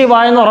ബൈജക്റ്റീവ്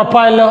ആയെന്ന്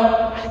ഉറപ്പായല്ലോ.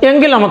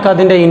 എങ്കിൽ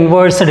നമുക്കതിൻ്റെ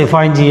ഇൻവേഴ്സ്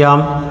ഡിഫൈൻ ചെയ്യാം,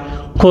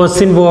 കോസ്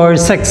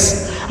ഇൻവേഴ്സ് എക്സ്.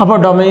 അപ്പോൾ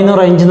ഡൊമൈനും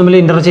റേഞ്ചും തമ്മിൽ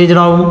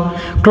ഇൻ്റർചേഞ്ച്ഡ് ആവും.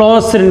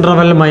 ക്ലോസ്ഡ്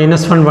ഇൻ്റർവൽ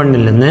 -1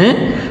 1ൽ നിന്ന്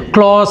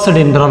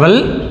ക്ലോസ്ഡ് ഇൻ്റർവൽ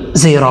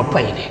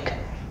 0πയിലേക്ക്.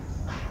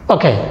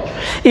 ഓക്കെ,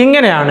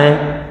 ഇങ്ങനെയാണ്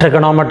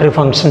ട്രിഗണോമെട്രിക്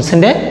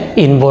ഫംഗ്ഷൻസിൻ്റെ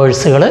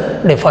ഇൻവേഴ്സുകൾ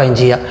ഡിഫൈൻ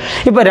ചെയ്യുക.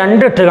 ഇപ്പോൾ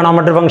 2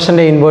 ട്രിഗണോമെട്രിക്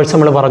ഫംഗ്ഷൻ്റെ ഇൻവേഴ്സ്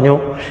നമ്മൾ പറഞ്ഞു,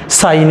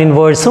 സൈൻ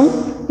ഇൻവേഴ്സും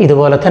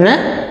ഇതുപോലെ തന്നെ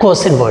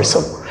കോസ്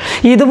ഇൻവേഴ്സും.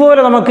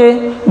 ഇതുപോലെ നമുക്ക്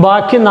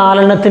ബാക്കി 4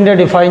 എണ്ണത്തിൻ്റെ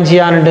ഡിഫൈൻ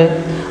ചെയ്യാനുണ്ട്.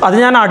 അത്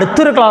ഞാൻ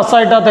അടുത്തൊരു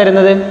ക്ലാസ്സായിട്ടാണ്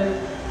തരുന്നത്.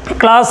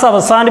 ക്ലാസ്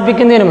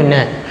അവസാനിപ്പിക്കുന്നതിന്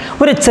മുന്നേ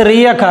ഒരു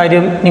ചെറിയ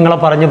കാര്യം നിങ്ങളെ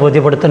പറഞ്ഞ്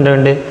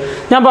ബോധ്യപ്പെടുത്തേണ്ടതുണ്ട്.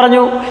 ഞാൻ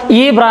പറഞ്ഞു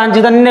ഈ ബ്രാഞ്ച്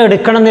തന്നെ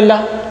എടുക്കണമെന്നില്ല.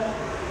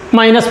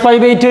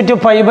 -π/2 to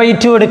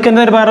π/2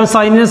 എടുക്കുന്നതിന് പകരം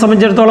സൈനിനെ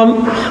സംബന്ധിച്ചിടത്തോളം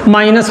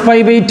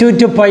 -π/2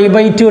 to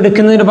π/2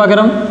 എടുക്കുന്നതിന്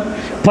പകരം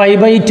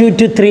π/2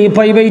 to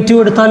 3π/2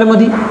 എടുത്താലും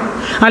മതി,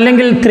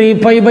 അല്ലെങ്കിൽ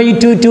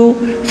 3π/2 to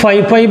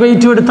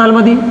 5π/2 എടുത്താൽ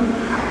മതി.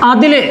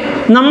 അതിൽ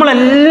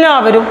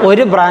നമ്മളെല്ലാവരും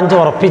ഒരു ബ്രാഞ്ച്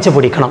ഉറപ്പിച്ച്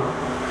പിടിക്കണം.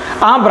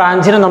 ആ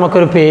ബ്രാഞ്ചിന്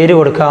നമുക്കൊരു പേര്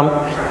കൊടുക്കാം,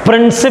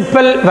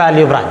 പ്രിൻസിപ്പൽ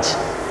വാല്യൂ ബ്രാഞ്ച്.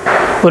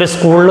 ഒരു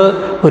സ്കൂളിൽ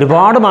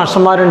ഒരുപാട്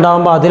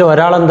മാഷന്മാരുണ്ടാകുമ്പോൾ അതിൽ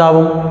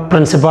ഒരാളെന്താവും?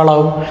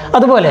 പ്രിൻസിപ്പാളാവും.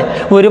 അതുപോലെ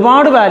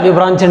ഒരുപാട് വാല്യൂ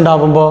ബ്രാഞ്ച്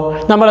ഉണ്ടാകുമ്പോൾ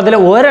നമ്മളതിൽ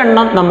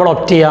ഒരെണ്ണം നമ്മൾ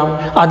ഒപ്റ്റ് ചെയ്യാം,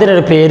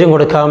 അതിനൊരു പേരും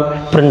കൊടുക്കാം,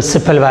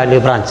 പ്രിൻസിപ്പൽ വാല്യൂ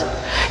ബ്രാഞ്ച്.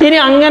 ഇനി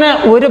അങ്ങനെ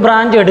ഒരു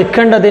ബ്രാഞ്ച്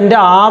എടുക്കേണ്ടതിൻ്റെ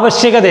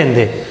ആവശ്യകത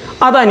എന്ത്?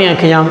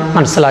 അതാണ് ഞാൻ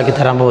മനസ്സിലാക്കി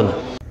തരാൻ പോകുന്നത്.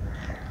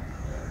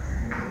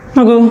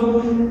 നോക്കൂ,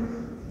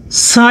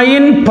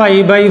 sin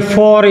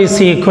π/4 is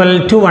equal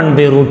to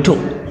 1/√2.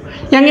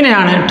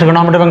 എങ്ങനെയാണ്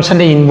ട്രിഗണോമെട്രിക്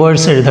ഫംഗ്ഷൻ്റെ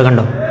ഇൻവേഴ്സ് എഴുതുക?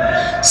 കണ്ടോ,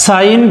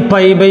 sin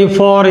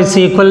π/4 is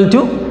equal to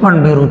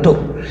 1/√2.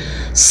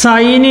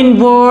 sin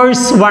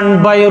inverse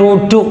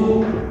 1/√2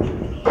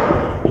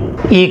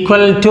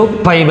 equal to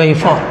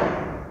π/4.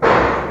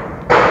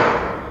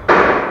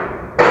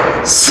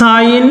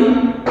 sin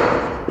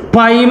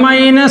pi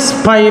minus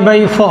pi by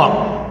 4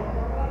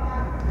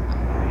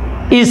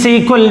 is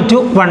equal to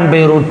 1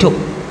 by root 2.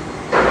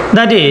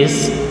 That is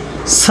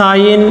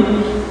sin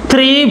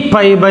 3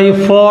 pi by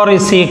 4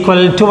 is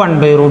equal to 1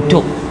 by root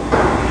 2.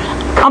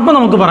 അപ്പോൾ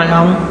നമുക്ക്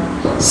പറയാം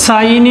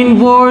sin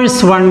inverse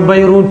 1 by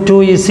root 2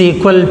 is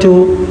equal to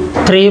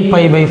 3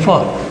 pi by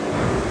 4.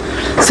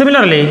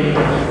 Similarly,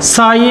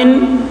 sin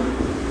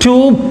 2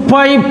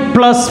 pi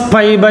plus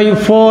pi by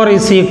 4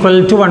 is equal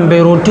to 1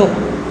 by root 2.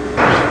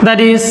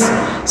 That is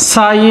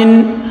sin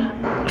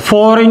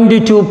 4 into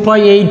 2 pi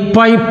 8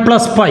 pi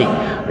plus pi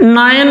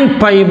 9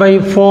 pi by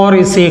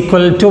 4 is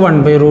equal to 1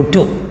 by root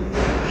 2.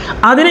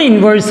 അതിനെ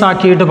inverse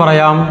ആക്കിയിട്ട്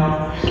പറയാം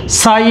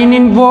sin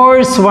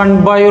inverse 1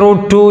 by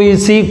root 2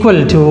 is equal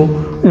to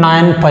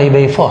 9 pi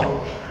by 4.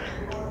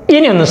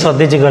 ഇനി ഒന്ന്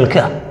ശ്രദ്ധിച്ച്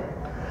കേൾക്കുക.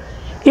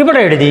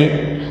 ഇവിടെ എഴുതി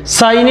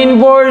sin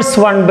inverse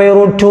 1 by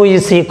root 2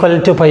 is equal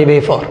to pi by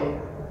 4.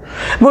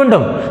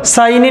 വീണ്ടും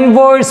sin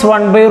inverse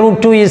 1 by root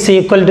 2 is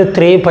equal to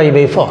 3 pi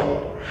by 4.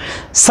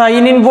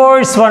 sin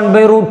inverse 1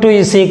 by root 2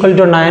 is equal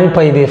to 9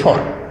 pi by 4.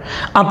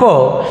 അപ്പോൾ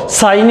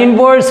sin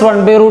inverse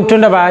 1 by root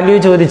 2ൻ്റെ value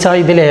ചോദിച്ചാൽ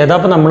ഇതിൽ ഏതാ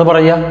അപ്പോൾ നമ്മൾ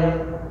പറയുക?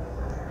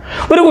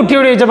 ഒരു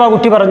കുട്ടിയോട് ചോദിച്ചപ്പോൾ ആ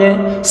കുട്ടി പറഞ്ഞ്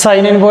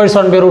sin inverse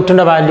 1 by root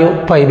 2ൻ്റെ value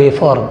pi by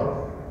 4.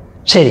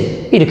 ശരി,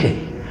 ഇരിക്ക്.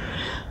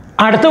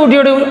 അടുത്ത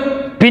കുട്ടിയോട്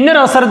പിന്നെ ഒരു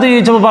അവസരത്ത്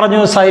ചോദിച്ചപ്പോൾ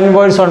പറഞ്ഞു sin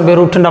inverse 1 by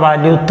root 2ൻ്റെ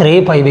value 3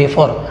 pi by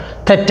 4.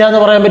 തെറ്റാന്ന്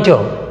പറയാൻ പറ്റുമോ?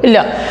 ഇല്ല.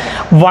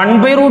 1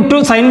 by root 2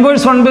 sin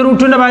inverse 1 by root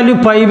 2ൻ്റെ value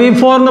pi by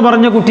 4 എന്ന്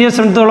പറഞ്ഞ കുട്ടിയെ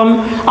സംബന്ധിച്ചോളം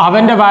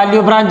അവൻ്റെ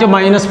value branch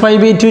minus pi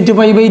by 2 to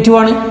pi by 2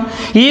 ആണ്.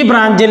 ഈ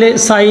ബ്രാഞ്ചിൽ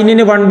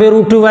സൈനിന് 1 by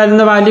root 2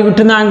 വരുന്ന വാല്യൂ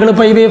കിട്ടുന്ന ആംഗിൾ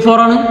pi by 4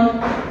 ആണ്.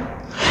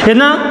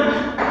 എന്നാൽ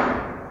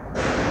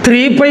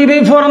 3 pi by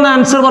 4 എന്ന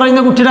ആൻസർ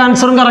പറയുന്ന കുട്ടിയുടെ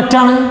ആൻസറും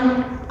കറക്റ്റാണ്.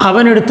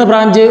 അവൻ എടുത്ത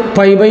branch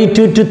pi by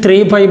 2 to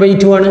 3 pi by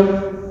 2 ആണ്.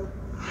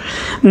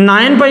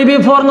 9 pi by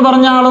 4 എന്ന്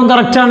പറഞ്ഞ ആളും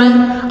കറക്റ്റാണ്.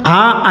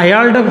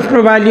 അയാളുടെ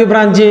value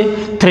branch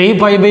 3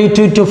 pi by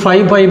 2 to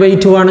 5 pi by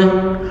 2 ആണ്.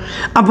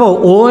 അപ്പോൾ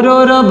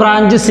ഓരോരോ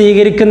branch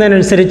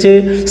സ്വീകരിക്കുന്നതിനനുസരിച്ച്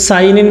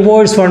sin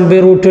inverse 1 by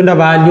root 2ൻ്റെ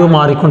value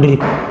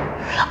മാറിക്കൊണ്ടിരിക്കും.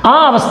 ആ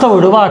അവസ്ഥ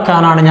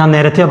ഒഴിവാക്കാനാണ് ഞാൻ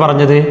നേരത്തെ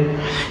പറഞ്ഞത്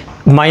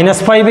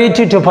minus pi by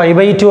 2 to pi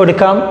by 2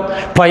 എടുക്കാം,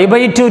 pi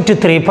by 2 to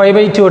 3 pi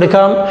by 2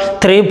 എടുക്കാം,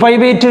 3 pi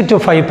by 2 to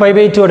 5 pi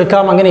by 2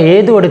 എടുക്കാം. അങ്ങനെ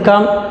ഏതും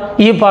എടുക്കാം,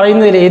 ഈ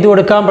പറയുന്നതിൽ ഏതും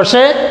എടുക്കാം.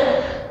 പക്ഷേ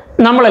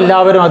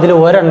നമ്മളെല്ലാവരും അതിൽ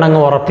ഒരെണ്ണങ്ങ്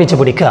ഉറപ്പിച്ച്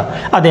പിടിക്കുക.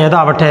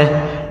 അതേതാവട്ടെ,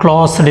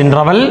 closed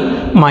interval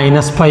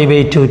minus pi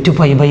by 2 to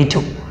pi by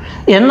 2.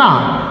 എന്നാൽ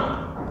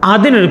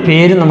അതിനൊരു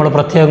പേര് നമ്മൾ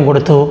പ്രത്യേകം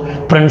കൊടുത്തു,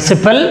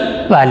 പ്രിൻസിപ്പൽ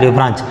വാല്യൂ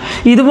ബ്രാഞ്ച്.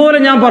 ഇതുപോലെ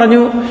ഞാൻ പറഞ്ഞു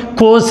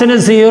കോസിന്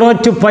 0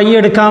 to pi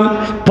എടുക്കാം,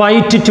 pi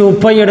to 2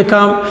 pi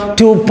എടുക്കാം,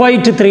 2 pi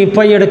to 3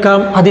 pi എടുക്കാം.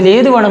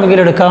 അതിലേത്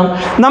വേണമെങ്കിലും എടുക്കാം.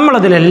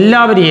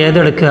 നമ്മളതിലെല്ലാവരും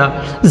ഏതെടുക്കുക?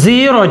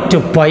 0 to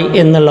pi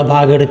എന്നുള്ള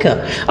ഭാഗം എടുക്കുക.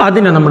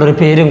 അതിന് നമ്മളൊരു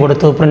പേരും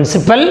കൊടുത്തു,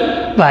 പ്രിൻസിപ്പൽ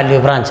വാല്യൂ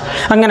ബ്രാഞ്ച്.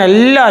 അങ്ങനെ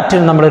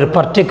എല്ലാറ്റിനും നമ്മളൊരു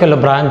പർട്ടിക്കുലർ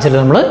ബ്രാഞ്ചിൽ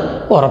നമ്മൾ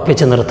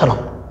ഉറപ്പിച്ച് നിർത്തണം.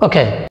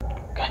 ഓക്കെ.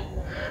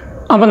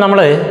 അപ്പം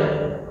നമ്മൾ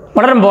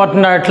വളരെ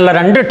ഇമ്പോർട്ടൻ്റ് ആയിട്ടുള്ള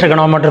 2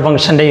 ട്രിഗണോമെട്രിക്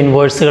ഫംഗ്ഷൻ്റെ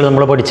ഇൻവേഴ്സുകൾ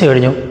നമ്മൾ പഠിച്ചു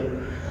കഴിഞ്ഞു.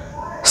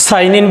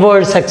 സൈൻ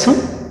ഇൻവേഴ്സ് എക്സും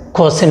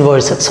കോസ്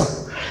ഇൻവേഴ്സ് എക്സും,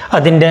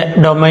 അതിൻ്റെ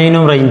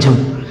ഡൊമൈനും റേഞ്ചും.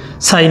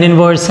 സൈൻ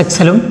ഇൻവേഴ്സ്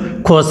എക്സിലും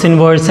കോസ്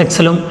ഇൻവേഴ്സ്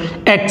എക്സിലും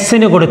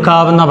എക്സിന്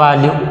കൊടുക്കാവുന്ന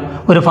വാല്യൂ,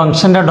 ഒരു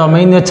ഫംഗ്ഷൻ്റെ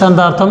ഡൊമൈൻ എന്ന് വെച്ചാൽ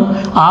എന്താ അർത്ഥം?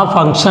 ആ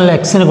ഫംഗ്ഷനിൽ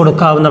എക്സിന്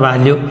കൊടുക്കാവുന്ന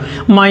value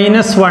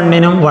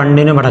 -1നും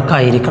 1നും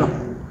ഇടക്കായിരിക്കണം.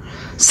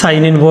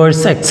 Sine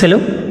inverse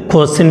എക്സിലും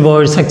cos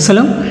inverse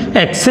എക്സിലും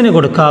എക്സിന്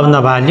കൊടുക്കാവുന്ന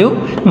വാല്യൂ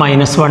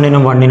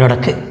 -1നും 1നും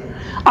ഇടക്ക്.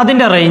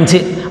 അതിൻ്റെ റേഞ്ച്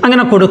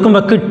അങ്ങനെ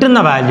കൊടുക്കുമ്പോൾ കിട്ടുന്ന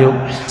value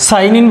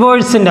sign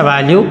ഇൻവേഴ്സിൻ്റെ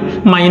value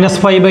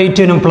 -pi by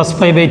 2നും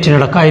 +pi by 2നും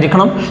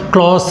ഇടക്കായിരിക്കണം.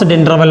 Closed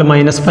interval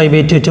 -pi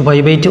by 2 to pi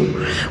by 2.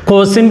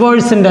 Cos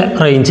ഇൻവേഴ്സിൻ്റെ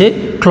range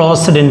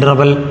closed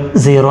interval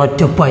 0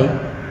 to pi.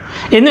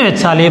 എന്ന്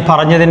വെച്ചാൽ ഈ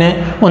പറഞ്ഞതിന്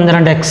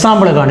 1-2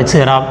 എക്സാമ്പിൾ കാണിച്ചു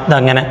തരാം.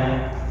 ഇതങ്ങനെ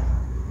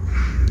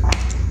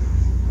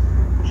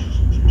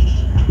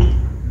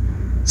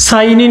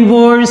സൈൻ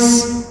ഇൻവേഴ്സ്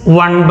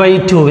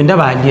 1/2ൻ്റെ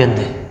വാല്യൂ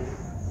എന്ത്?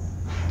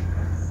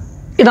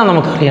 ഇതാണ്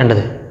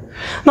നമുക്കറിയേണ്ടത്.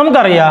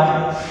 നമുക്കറിയാം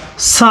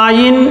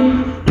sin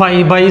pi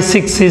by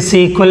 6 is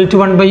equal to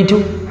 1/2.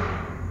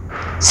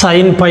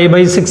 sin pi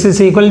by 6 is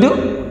equal to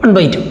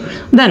 1/2.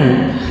 Then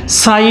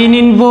sin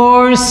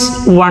inverse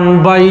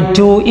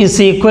 1/2 is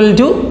equal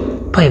to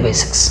pi by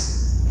 6.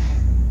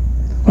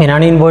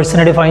 ഇങ്ങനെയാണ്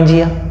ഇൻവേഴ്സിനെ ഡിഫൈൻ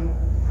ചെയ്യുക.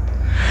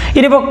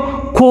 ഇനിയിപ്പോൾ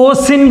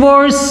കോസ്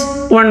ഇൻവേഴ്സ്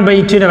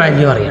 1/2ൻ്റെ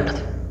വാല്യൂ അറിയേണ്ടത്.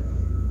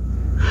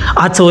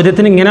 ആ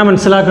ചോദ്യത്തിന് ഇങ്ങനെ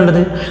മനസ്സിലാക്കേണ്ടത്,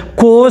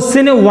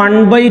 കോസിന്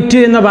 1/2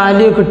 എന്ന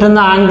വാല്യൂ കിട്ടുന്ന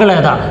ആംഗിൾ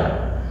ഏതാണ്?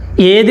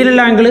 ഏതിലുള്ള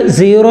ആംഗിൾ?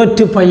 0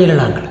 to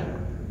piയിലുള്ള angle.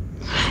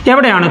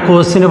 എവിടെയാണ്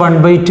കോസിന്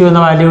 1/2 എന്ന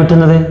വാല്യൂ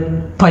കിട്ടുന്നത്?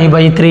 pi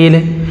by 3യിൽ.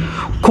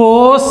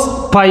 Cos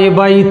pi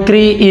by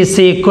 3 is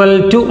equal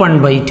to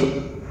 1/2.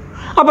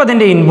 അപ്പോൾ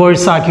അതിൻ്റെ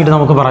ഇൻവേഴ്സ് ആക്കിയിട്ട്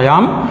നമുക്ക്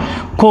പറയാം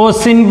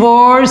cos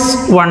inverse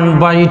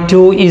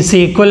 1/2 is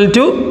equal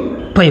to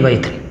pi by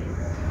 3.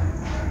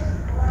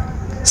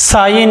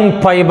 sin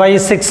pi by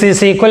 6 is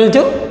equal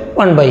to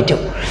 1/2.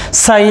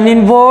 sin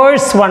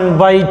inverse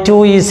 1/2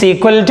 is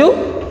equal to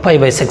pi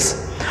by 6.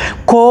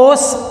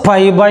 cos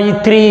pi by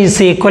 3 is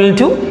equal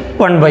to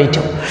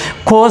 1/2.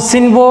 Cos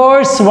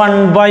inverse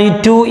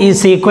 1/2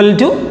 is equal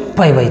to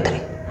π/3.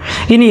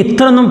 ഇനി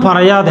ഇത്രയൊന്നും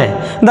പറയാതെ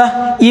എന്താ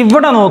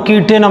ഇവിടെ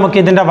നോക്കിയിട്ട് നമുക്ക്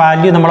ഇതിൻ്റെ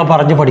value നമ്മൾ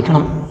പറഞ്ഞു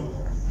പഠിക്കണം.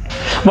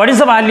 What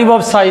is the value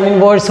of sine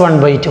inverse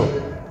 1/2?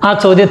 ആ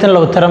ചോദ്യത്തിനുള്ള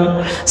ഉത്തരം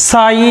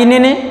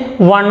സൈനിന്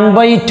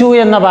 1/2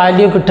 എന്ന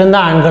വാല്യൂ കിട്ടുന്ന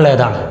ആംഗിൾ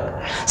ഏതാണ്?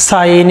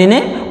 സൈനിന്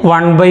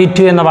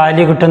 1/2 എന്ന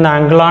വാല്യൂ കിട്ടുന്ന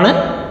ആംഗിളാണ്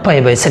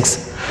π/6.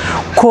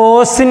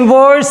 കോസ്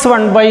ഇൻവേഴ്സ്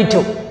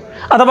 1/2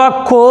 അഥവാ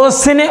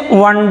കോസിന്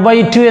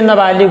 1/2 എന്ന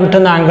വാല്യൂ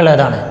കിട്ടുന്ന ആംഗിൾ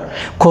ഏതാണ്?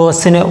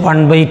 കോസിന്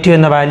 1/2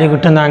 എന്ന വാല്യൂ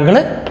കിട്ടുന്ന ആംഗിൾ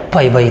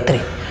π/3.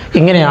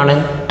 ഇങ്ങനെയാണ്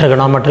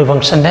ട്രിഗണോമെട്രി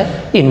ഫംഗ്ഷൻ്റെ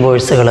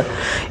ഇൻവേഴ്സുകൾ.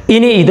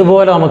 ഇനി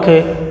ഇതുപോലെ നമുക്ക്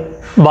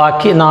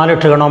ബാക്കി 4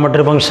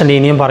 ട്രിഗണോമെട്രി ഫംഗ്ഷൻ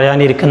ഇനിയും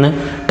പറയാനിരിക്കുന്നു.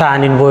 Tan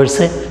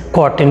inverse,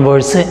 cot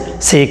inverse,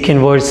 sec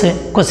inverse,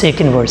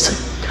 cosec inverse.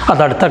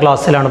 അതടുത്ത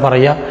ക്ലാസ്സിലാണ്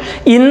പറയുക.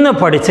 ഇന്ന്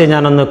പഠിച്ച്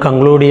ഞാനൊന്ന്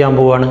കൺക്ലൂഡ് ചെയ്യാൻ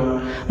പോവുകയാണ്.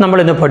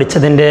 നമ്മളിന്ന്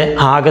പഠിച്ചതിൻ്റെ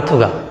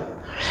ആകെത്തുക,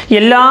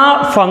 എല്ലാ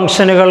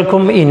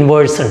ഫംഗ്ഷനുകൾക്കും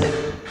ഇൻവേഴ്സ് ഉണ്ട്.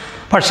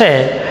 പക്ഷേ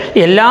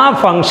എല്ലാ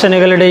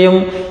ഫംഗ്ഷനുകളുടെയും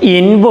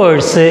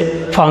ഇൻവേഴ്സ്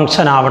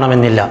ഫംഗ്ഷൻ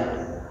ആവണമെന്നില്ല.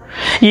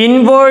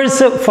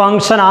 ഇൻവേഴ്സ്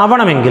ഫംഗ്ഷൻ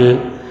ആവണമെങ്കിൽ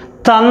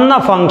തന്ന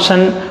ഫംഗ്ഷൻ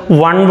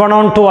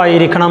 1/2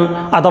 ആയിരിക്കണം,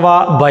 അഥവാ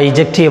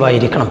ബൈജക്റ്റീവ്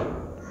ആയിരിക്കണം.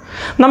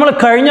 നമ്മൾ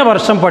കഴിഞ്ഞ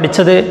വർഷം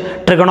പഠിച്ചത്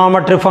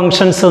ട്രിഗണോമെട്രി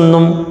ഫംഗ്ഷൻസ്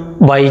ഒന്നും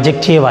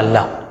ബൈജക്റ്റീവ് അല്ല.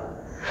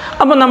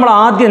 അപ്പം നമ്മൾ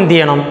ആദ്യം എന്ത്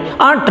ചെയ്യണം?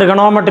 ആ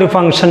ട്രിഗണോമെട്രി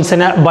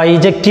ഫംഗ്ഷൻസിനെ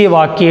ബൈജക്റ്റീവ്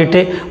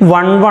ആക്കിയിട്ട്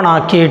 1/1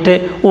 ആക്കിയിട്ട്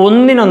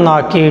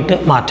ഒന്നിനൊന്നാക്കിയിട്ട്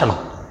മാറ്റണം.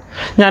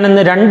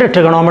 ഞാനിന്ന് 2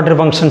 ട്രിഗണോമെട്രി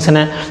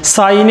ഫംഗ്ഷൻസിനെ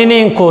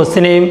സൈനിനെയും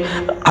കോസിനെയും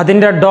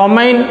അതിൻ്റെ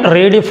ഡൊമൈൻ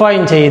റീഡിഫൈൻ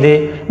ചെയ്ത്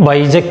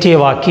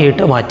ബൈജക്റ്റീവ്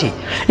ആക്കിയിട്ട് മാറ്റി.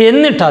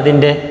 എന്നിട്ട്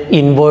അതിൻ്റെ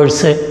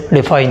ഇൻവേഴ്സ്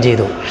ഡിഫൈൻ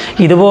ചെയ്തു.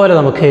 ഇതുപോലെ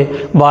നമുക്ക്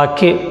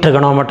ബാക്കി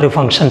ട്രിഗണോമെട്രി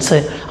ഫംഗ്ഷൻസ്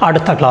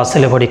അടുത്ത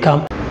ക്ലാസ്സിൽ പഠിക്കാം.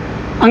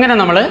 അങ്ങനെ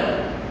നമ്മൾ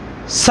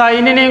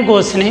സൈനിനെയും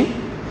കോസിനെയും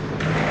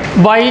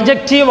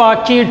ബൈജക്റ്റീവ്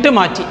ആക്കിയിട്ട്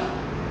മാറ്റി.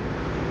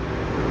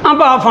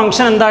 അപ്പോൾ ആ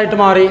ഫംഗ്ഷൻ എന്തായിട്ട്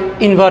മാറി?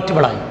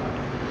 ഇൻവേർട്ടിബിളായി.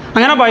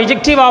 അങ്ങനെ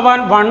ബൈജക്റ്റീവ് ആവാൻ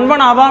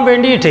 1/1 ആവാൻ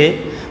വേണ്ടിയിട്ട്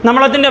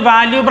നമ്മളതിൻ്റെ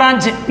വാല്യൂ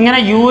ബ്രാഞ്ച് ഇങ്ങനെ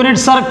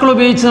യൂണിറ്റ് സർക്കിൾ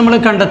ഉപയോഗിച്ച് നമ്മൾ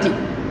കണ്ടെത്തി.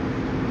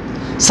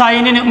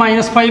 സൈനിന്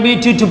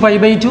 -π/2 to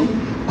π/2,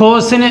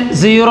 കോസിന്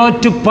 0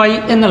 to π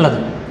എന്നുള്ളത്.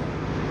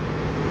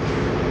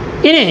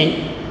 ഇനി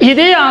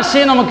ഇതേ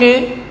ആശയം നമുക്ക്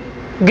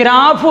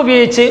ഗ്രാഫ്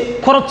ഉപയോഗിച്ച്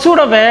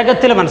കുറച്ചുകൂടെ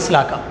വേഗത്തിൽ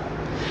മനസ്സിലാക്കാം.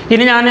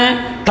 ഇനി ഞാൻ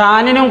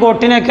ടാനിനും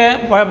കോട്ടിനെയൊക്കെ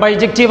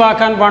ബൈജക്റ്റീവ്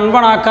ആക്കാൻ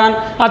 1/1 ആക്കാൻ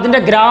അതിൻ്റെ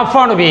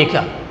ഗ്രാഫാണ്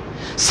ഉപയോഗിക്കുക.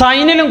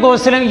 സൈനിലും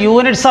കോസിലും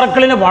യൂണിറ്റ്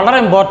സർക്കിളിന് വളരെ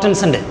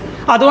ഇമ്പോർട്ടൻസ് ഉണ്ട്.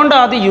 അതുകൊണ്ട്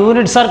അത്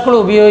യൂണിറ്റ് സർക്കിൾ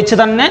ഉപയോഗിച്ച്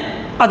തന്നെ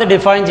അത്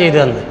ഡിഫൈൻ ചെയ്തു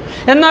തന്നത്.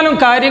 എന്നാലും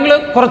കാര്യങ്ങൾ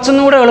കുറച്ചും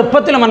കൂടെ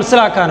എളുപ്പത്തിൽ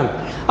മനസ്സിലാക്കാനും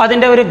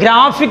അതിൻ്റെ ഒരു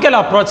ഗ്രാഫിക്കൽ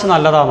അപ്രോച്ച്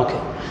നല്ലതാണ്.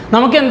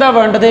 നമുക്ക് എന്താ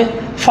വേണ്ടത്?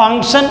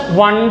 ഫംഗ്ഷൻ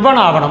 1/1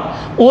 ആവണം.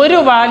 ഒരു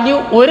വാല്യൂ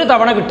ഒരു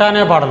തവണ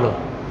കിട്ടാനേ പാടുള്ളൂ.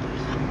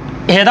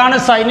 ഏതാണ്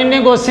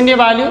സൈനിൻ്റെയും കോസിൻ്റെയും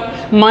വാല്യൂ?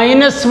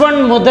 -1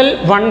 മുതൽ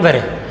 1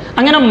 വരെ.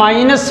 അങ്ങനെ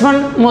 -1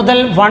 മുതൽ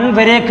 1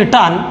 വരെ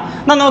കിട്ടാൻ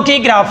നോക്കി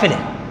ഈ ഗ്രാഫിൽ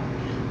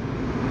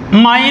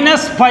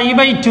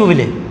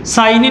 -π/2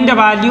 സൈനിൻ്റെ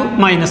വാല്യൂ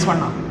 -1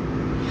 ആണ്.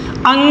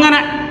 അങ്ങനെ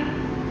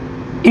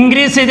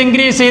ഇൻക്രീസ്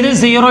ചെയ്ത്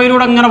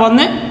 0 അങ്ങനെ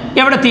വന്ന്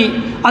എവിടെ എത്തി?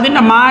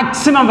 അതിൻ്റെ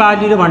മാക്സിമം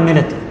വാല്യൂയിൽ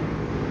 1-ലെത്തി.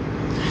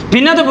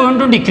 പിന്നെ അത്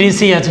വീണ്ടും ഡിക്രീസ്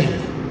ചെയ്യുക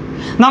ചെയ്യുന്നത്.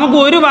 നമുക്ക്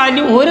ഒരു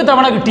വാല്യൂ ഒരു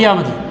തവണ കിട്ടിയാൽ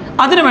മതി.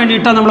 അതിന്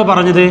വേണ്ടിയിട്ടാണ് നമ്മൾ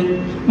പറഞ്ഞത്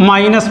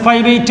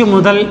 -π/2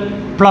 മുതൽ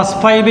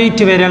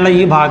 +π/2 വരെയുള്ള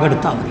ഈ ഭാഗം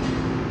എടുത്താൽ മതി.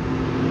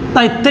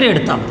 ഇത്രയും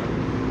എടുത്താൽ മതി,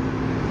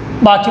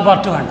 ബാക്കി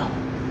പാർട്ട് വേണ്ട.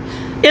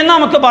 എന്നാൽ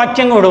നമുക്ക് ബാക്കി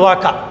അങ്ങ്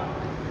ഒഴിവാക്കാം.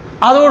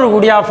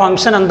 അതോടുകൂടി ആ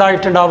ഫംഗ്ഷൻ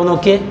എന്തായിട്ടുണ്ടാവും?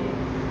 നോക്കിയേ,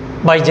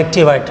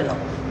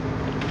 ബൈജക്റ്റീവായിട്ടുണ്ടാവും.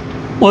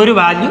 ഒരു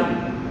വാല്യൂ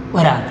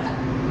ഒരാംഗിൾ.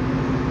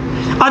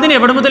 അതിന്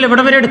എവിടെ മുതൽ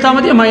എവിടെ വരെ എടുത്താൽ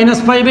മതി?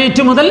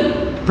 -π/2 മുതൽ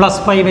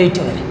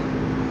 +π/2 വരെ.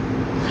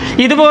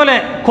 ഇതുപോലെ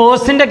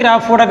കോസിൻ്റെ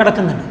ഗ്രാഫ് കൂടെ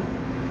കിടക്കുന്നുണ്ട്.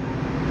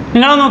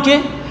 നിങ്ങൾ നോക്കിയേ,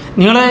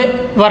 നിങ്ങൾ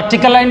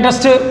വെർട്ടിക്കൽ ലൈൻ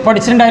ടെസ്റ്റ്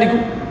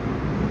പഠിച്ചിട്ടുണ്ടായിരിക്കും,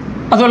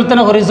 അതുപോലെ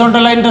തന്നെ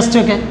ഹൊറിസോണ്ടൽ ലൈൻ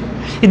ടെസ്റ്റൊക്കെ.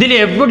 ഇതിൽ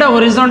എവിടെ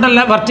ഹൊറിസോണ്ടൽ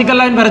വെർട്ടിക്കൽ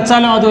ലൈൻ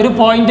വരച്ചാലും അത് ഒരു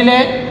പോയിന്റിലെ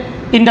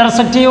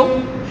ഇൻ്റർസെക്റ്റ് ചെയ്യും.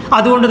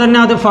 അതുകൊണ്ട് തന്നെ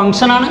അത്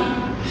ഫംഗ്ഷനാണ്.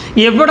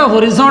 എവിടെ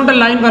ഹൊറിസോണ്ടൽ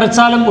ലൈൻ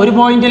വരച്ചാലും ഒരു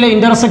പോയിന്റിലെ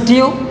ഇൻ്റർസെക്റ്റ്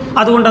ചെയ്യും.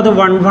 അതുകൊണ്ട് അത്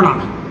 1/1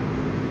 ആണ്.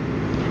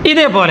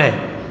 ഇതേപോലെ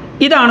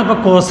ഇതാണ് ഇപ്പോൾ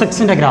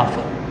കോസെക്സിൻ്റെ ഗ്രാഫ്.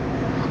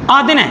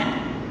 അതിനെ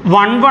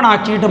 1/1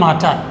 ആക്കിയിട്ട്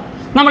മാറ്റാൻ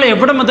നമ്മൾ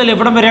എവിടെ മുതൽ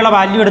എവിടെ വരെയുള്ള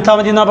വാല്യൂ എടുത്താൽ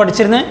മതി എന്നാണ്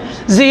പഠിച്ചിരുന്നത്?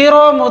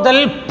 0 മുതൽ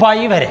π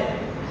വരെ.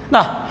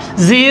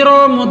 0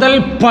 മുതൽ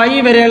π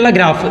വരെയുള്ള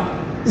ഗ്രാഫ്,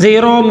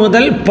 0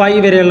 മുതൽ π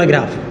വരെയുള്ള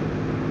ഗ്രാഫ്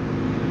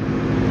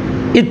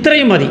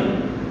ഇത്രയും മതി.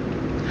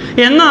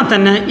 എന്നാൽ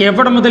തന്നെ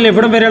എവിടെ മുതൽ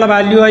എവിടെ വരെയുള്ള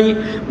വാല്യൂ ആയി?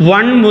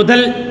 1 മുതൽ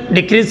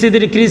ഡിക്രീസ്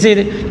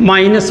ചെയ്ത്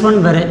 -1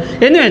 വരെ.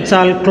 എന്ന്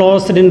വെച്ചാൽ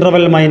ക്ലോസ്ഡ്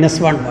ഇൻ്റർവൽ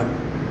 -1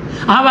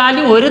 ആ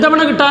വാല്യൂ ഒരു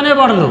തവണ കിട്ടാനേ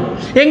പാടുള്ളൂ.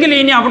 എങ്കിൽ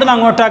ഇനി അവിടെ നിന്ന്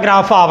അങ്ങോട്ട് ആ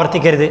ഗ്രാഫ്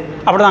ആവർത്തിക്കരുത്.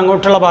 അവിടെ നിന്ന്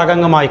അങ്ങോട്ടുള്ള ഭാഗം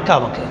അങ്ങ് മായ്ക്കാം.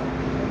 നമുക്ക്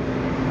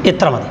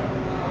ഇത്ര മതി.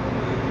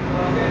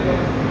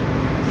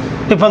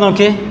 ഇപ്പം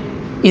നോക്കിയേ,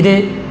 ഇത്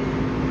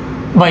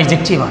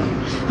ബൈജക്റ്റീവാണ്.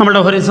 നമ്മുടെ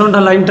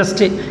ഹൊറിസോണ്ടൽ ലൈൻ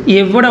ടെസ്റ്റ്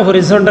എവിടെ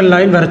ഹൊറിസോണ്ടൽ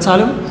ലൈൻ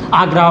വരച്ചാലും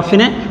ആ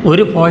ഗ്രാഫിനെ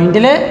ഒരു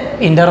പോയിന്റിൽ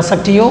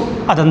ഇൻ്റർസെക്റ്റ് ചെയ്യും.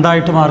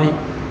 അതെന്തായിട്ട് മാറി?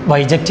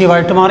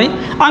 ബൈജക്റ്റീവായിട്ട് മാറി.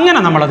 അങ്ങനെ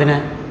നമ്മളതിനെ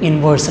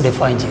ഇൻവേഴ്സ്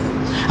ഡിഫൈൻ ചെയ്തു.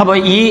 അപ്പോൾ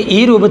ഈ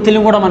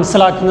രൂപത്തിലും കൂടെ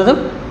മനസ്സിലാക്കുന്നതും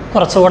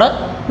കുറച്ചുകൂടെ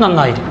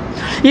നന്നായിരിക്കും.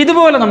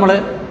 ഇതുപോലെ നമ്മൾ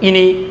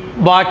ഇനി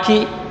ബാക്കി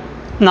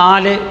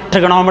 4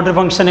 ട്രിഗണോമെട്രി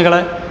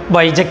ഫംഗ്ഷനുകളെ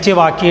ബൈജക്റ്റീവ്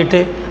ആക്കിയിട്ട്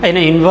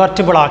അതിനെ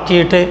ഇൻവേർട്ടിബിൾ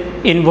ആക്കിയിട്ട്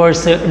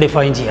ഇൻവേഴ്സ്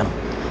ഡിഫൈൻ ചെയ്യണം.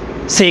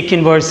 Sec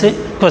inverse,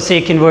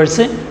 cosec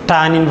inverse,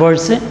 tan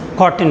inverse,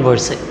 cot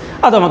inverse.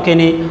 അത്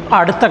നമുക്കിനി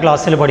അടുത്ത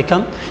ക്ലാസ്സിൽ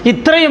പഠിക്കാം.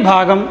 ഇത്രയും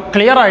ഭാഗം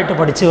ക്ലിയർ ആയിട്ട്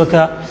പഠിച്ചു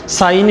വെക്കുക.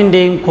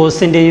 സൈനിൻ്റെയും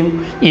കോസിൻ്റെയും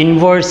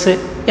ഇൻവേഴ്സ്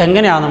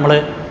എങ്ങനെയാണ് നമ്മൾ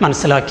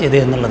മനസ്സിലാക്കിയത്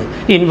എന്നുള്ളത്,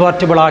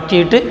 ഇൻവേർട്ടിബിൾ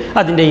ആക്കിയിട്ട്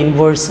അതിൻ്റെ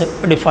ഇൻവേഴ്സ്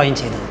ഡിഫൈൻ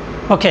ചെയ്തത്.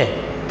 Okay,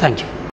 thank you.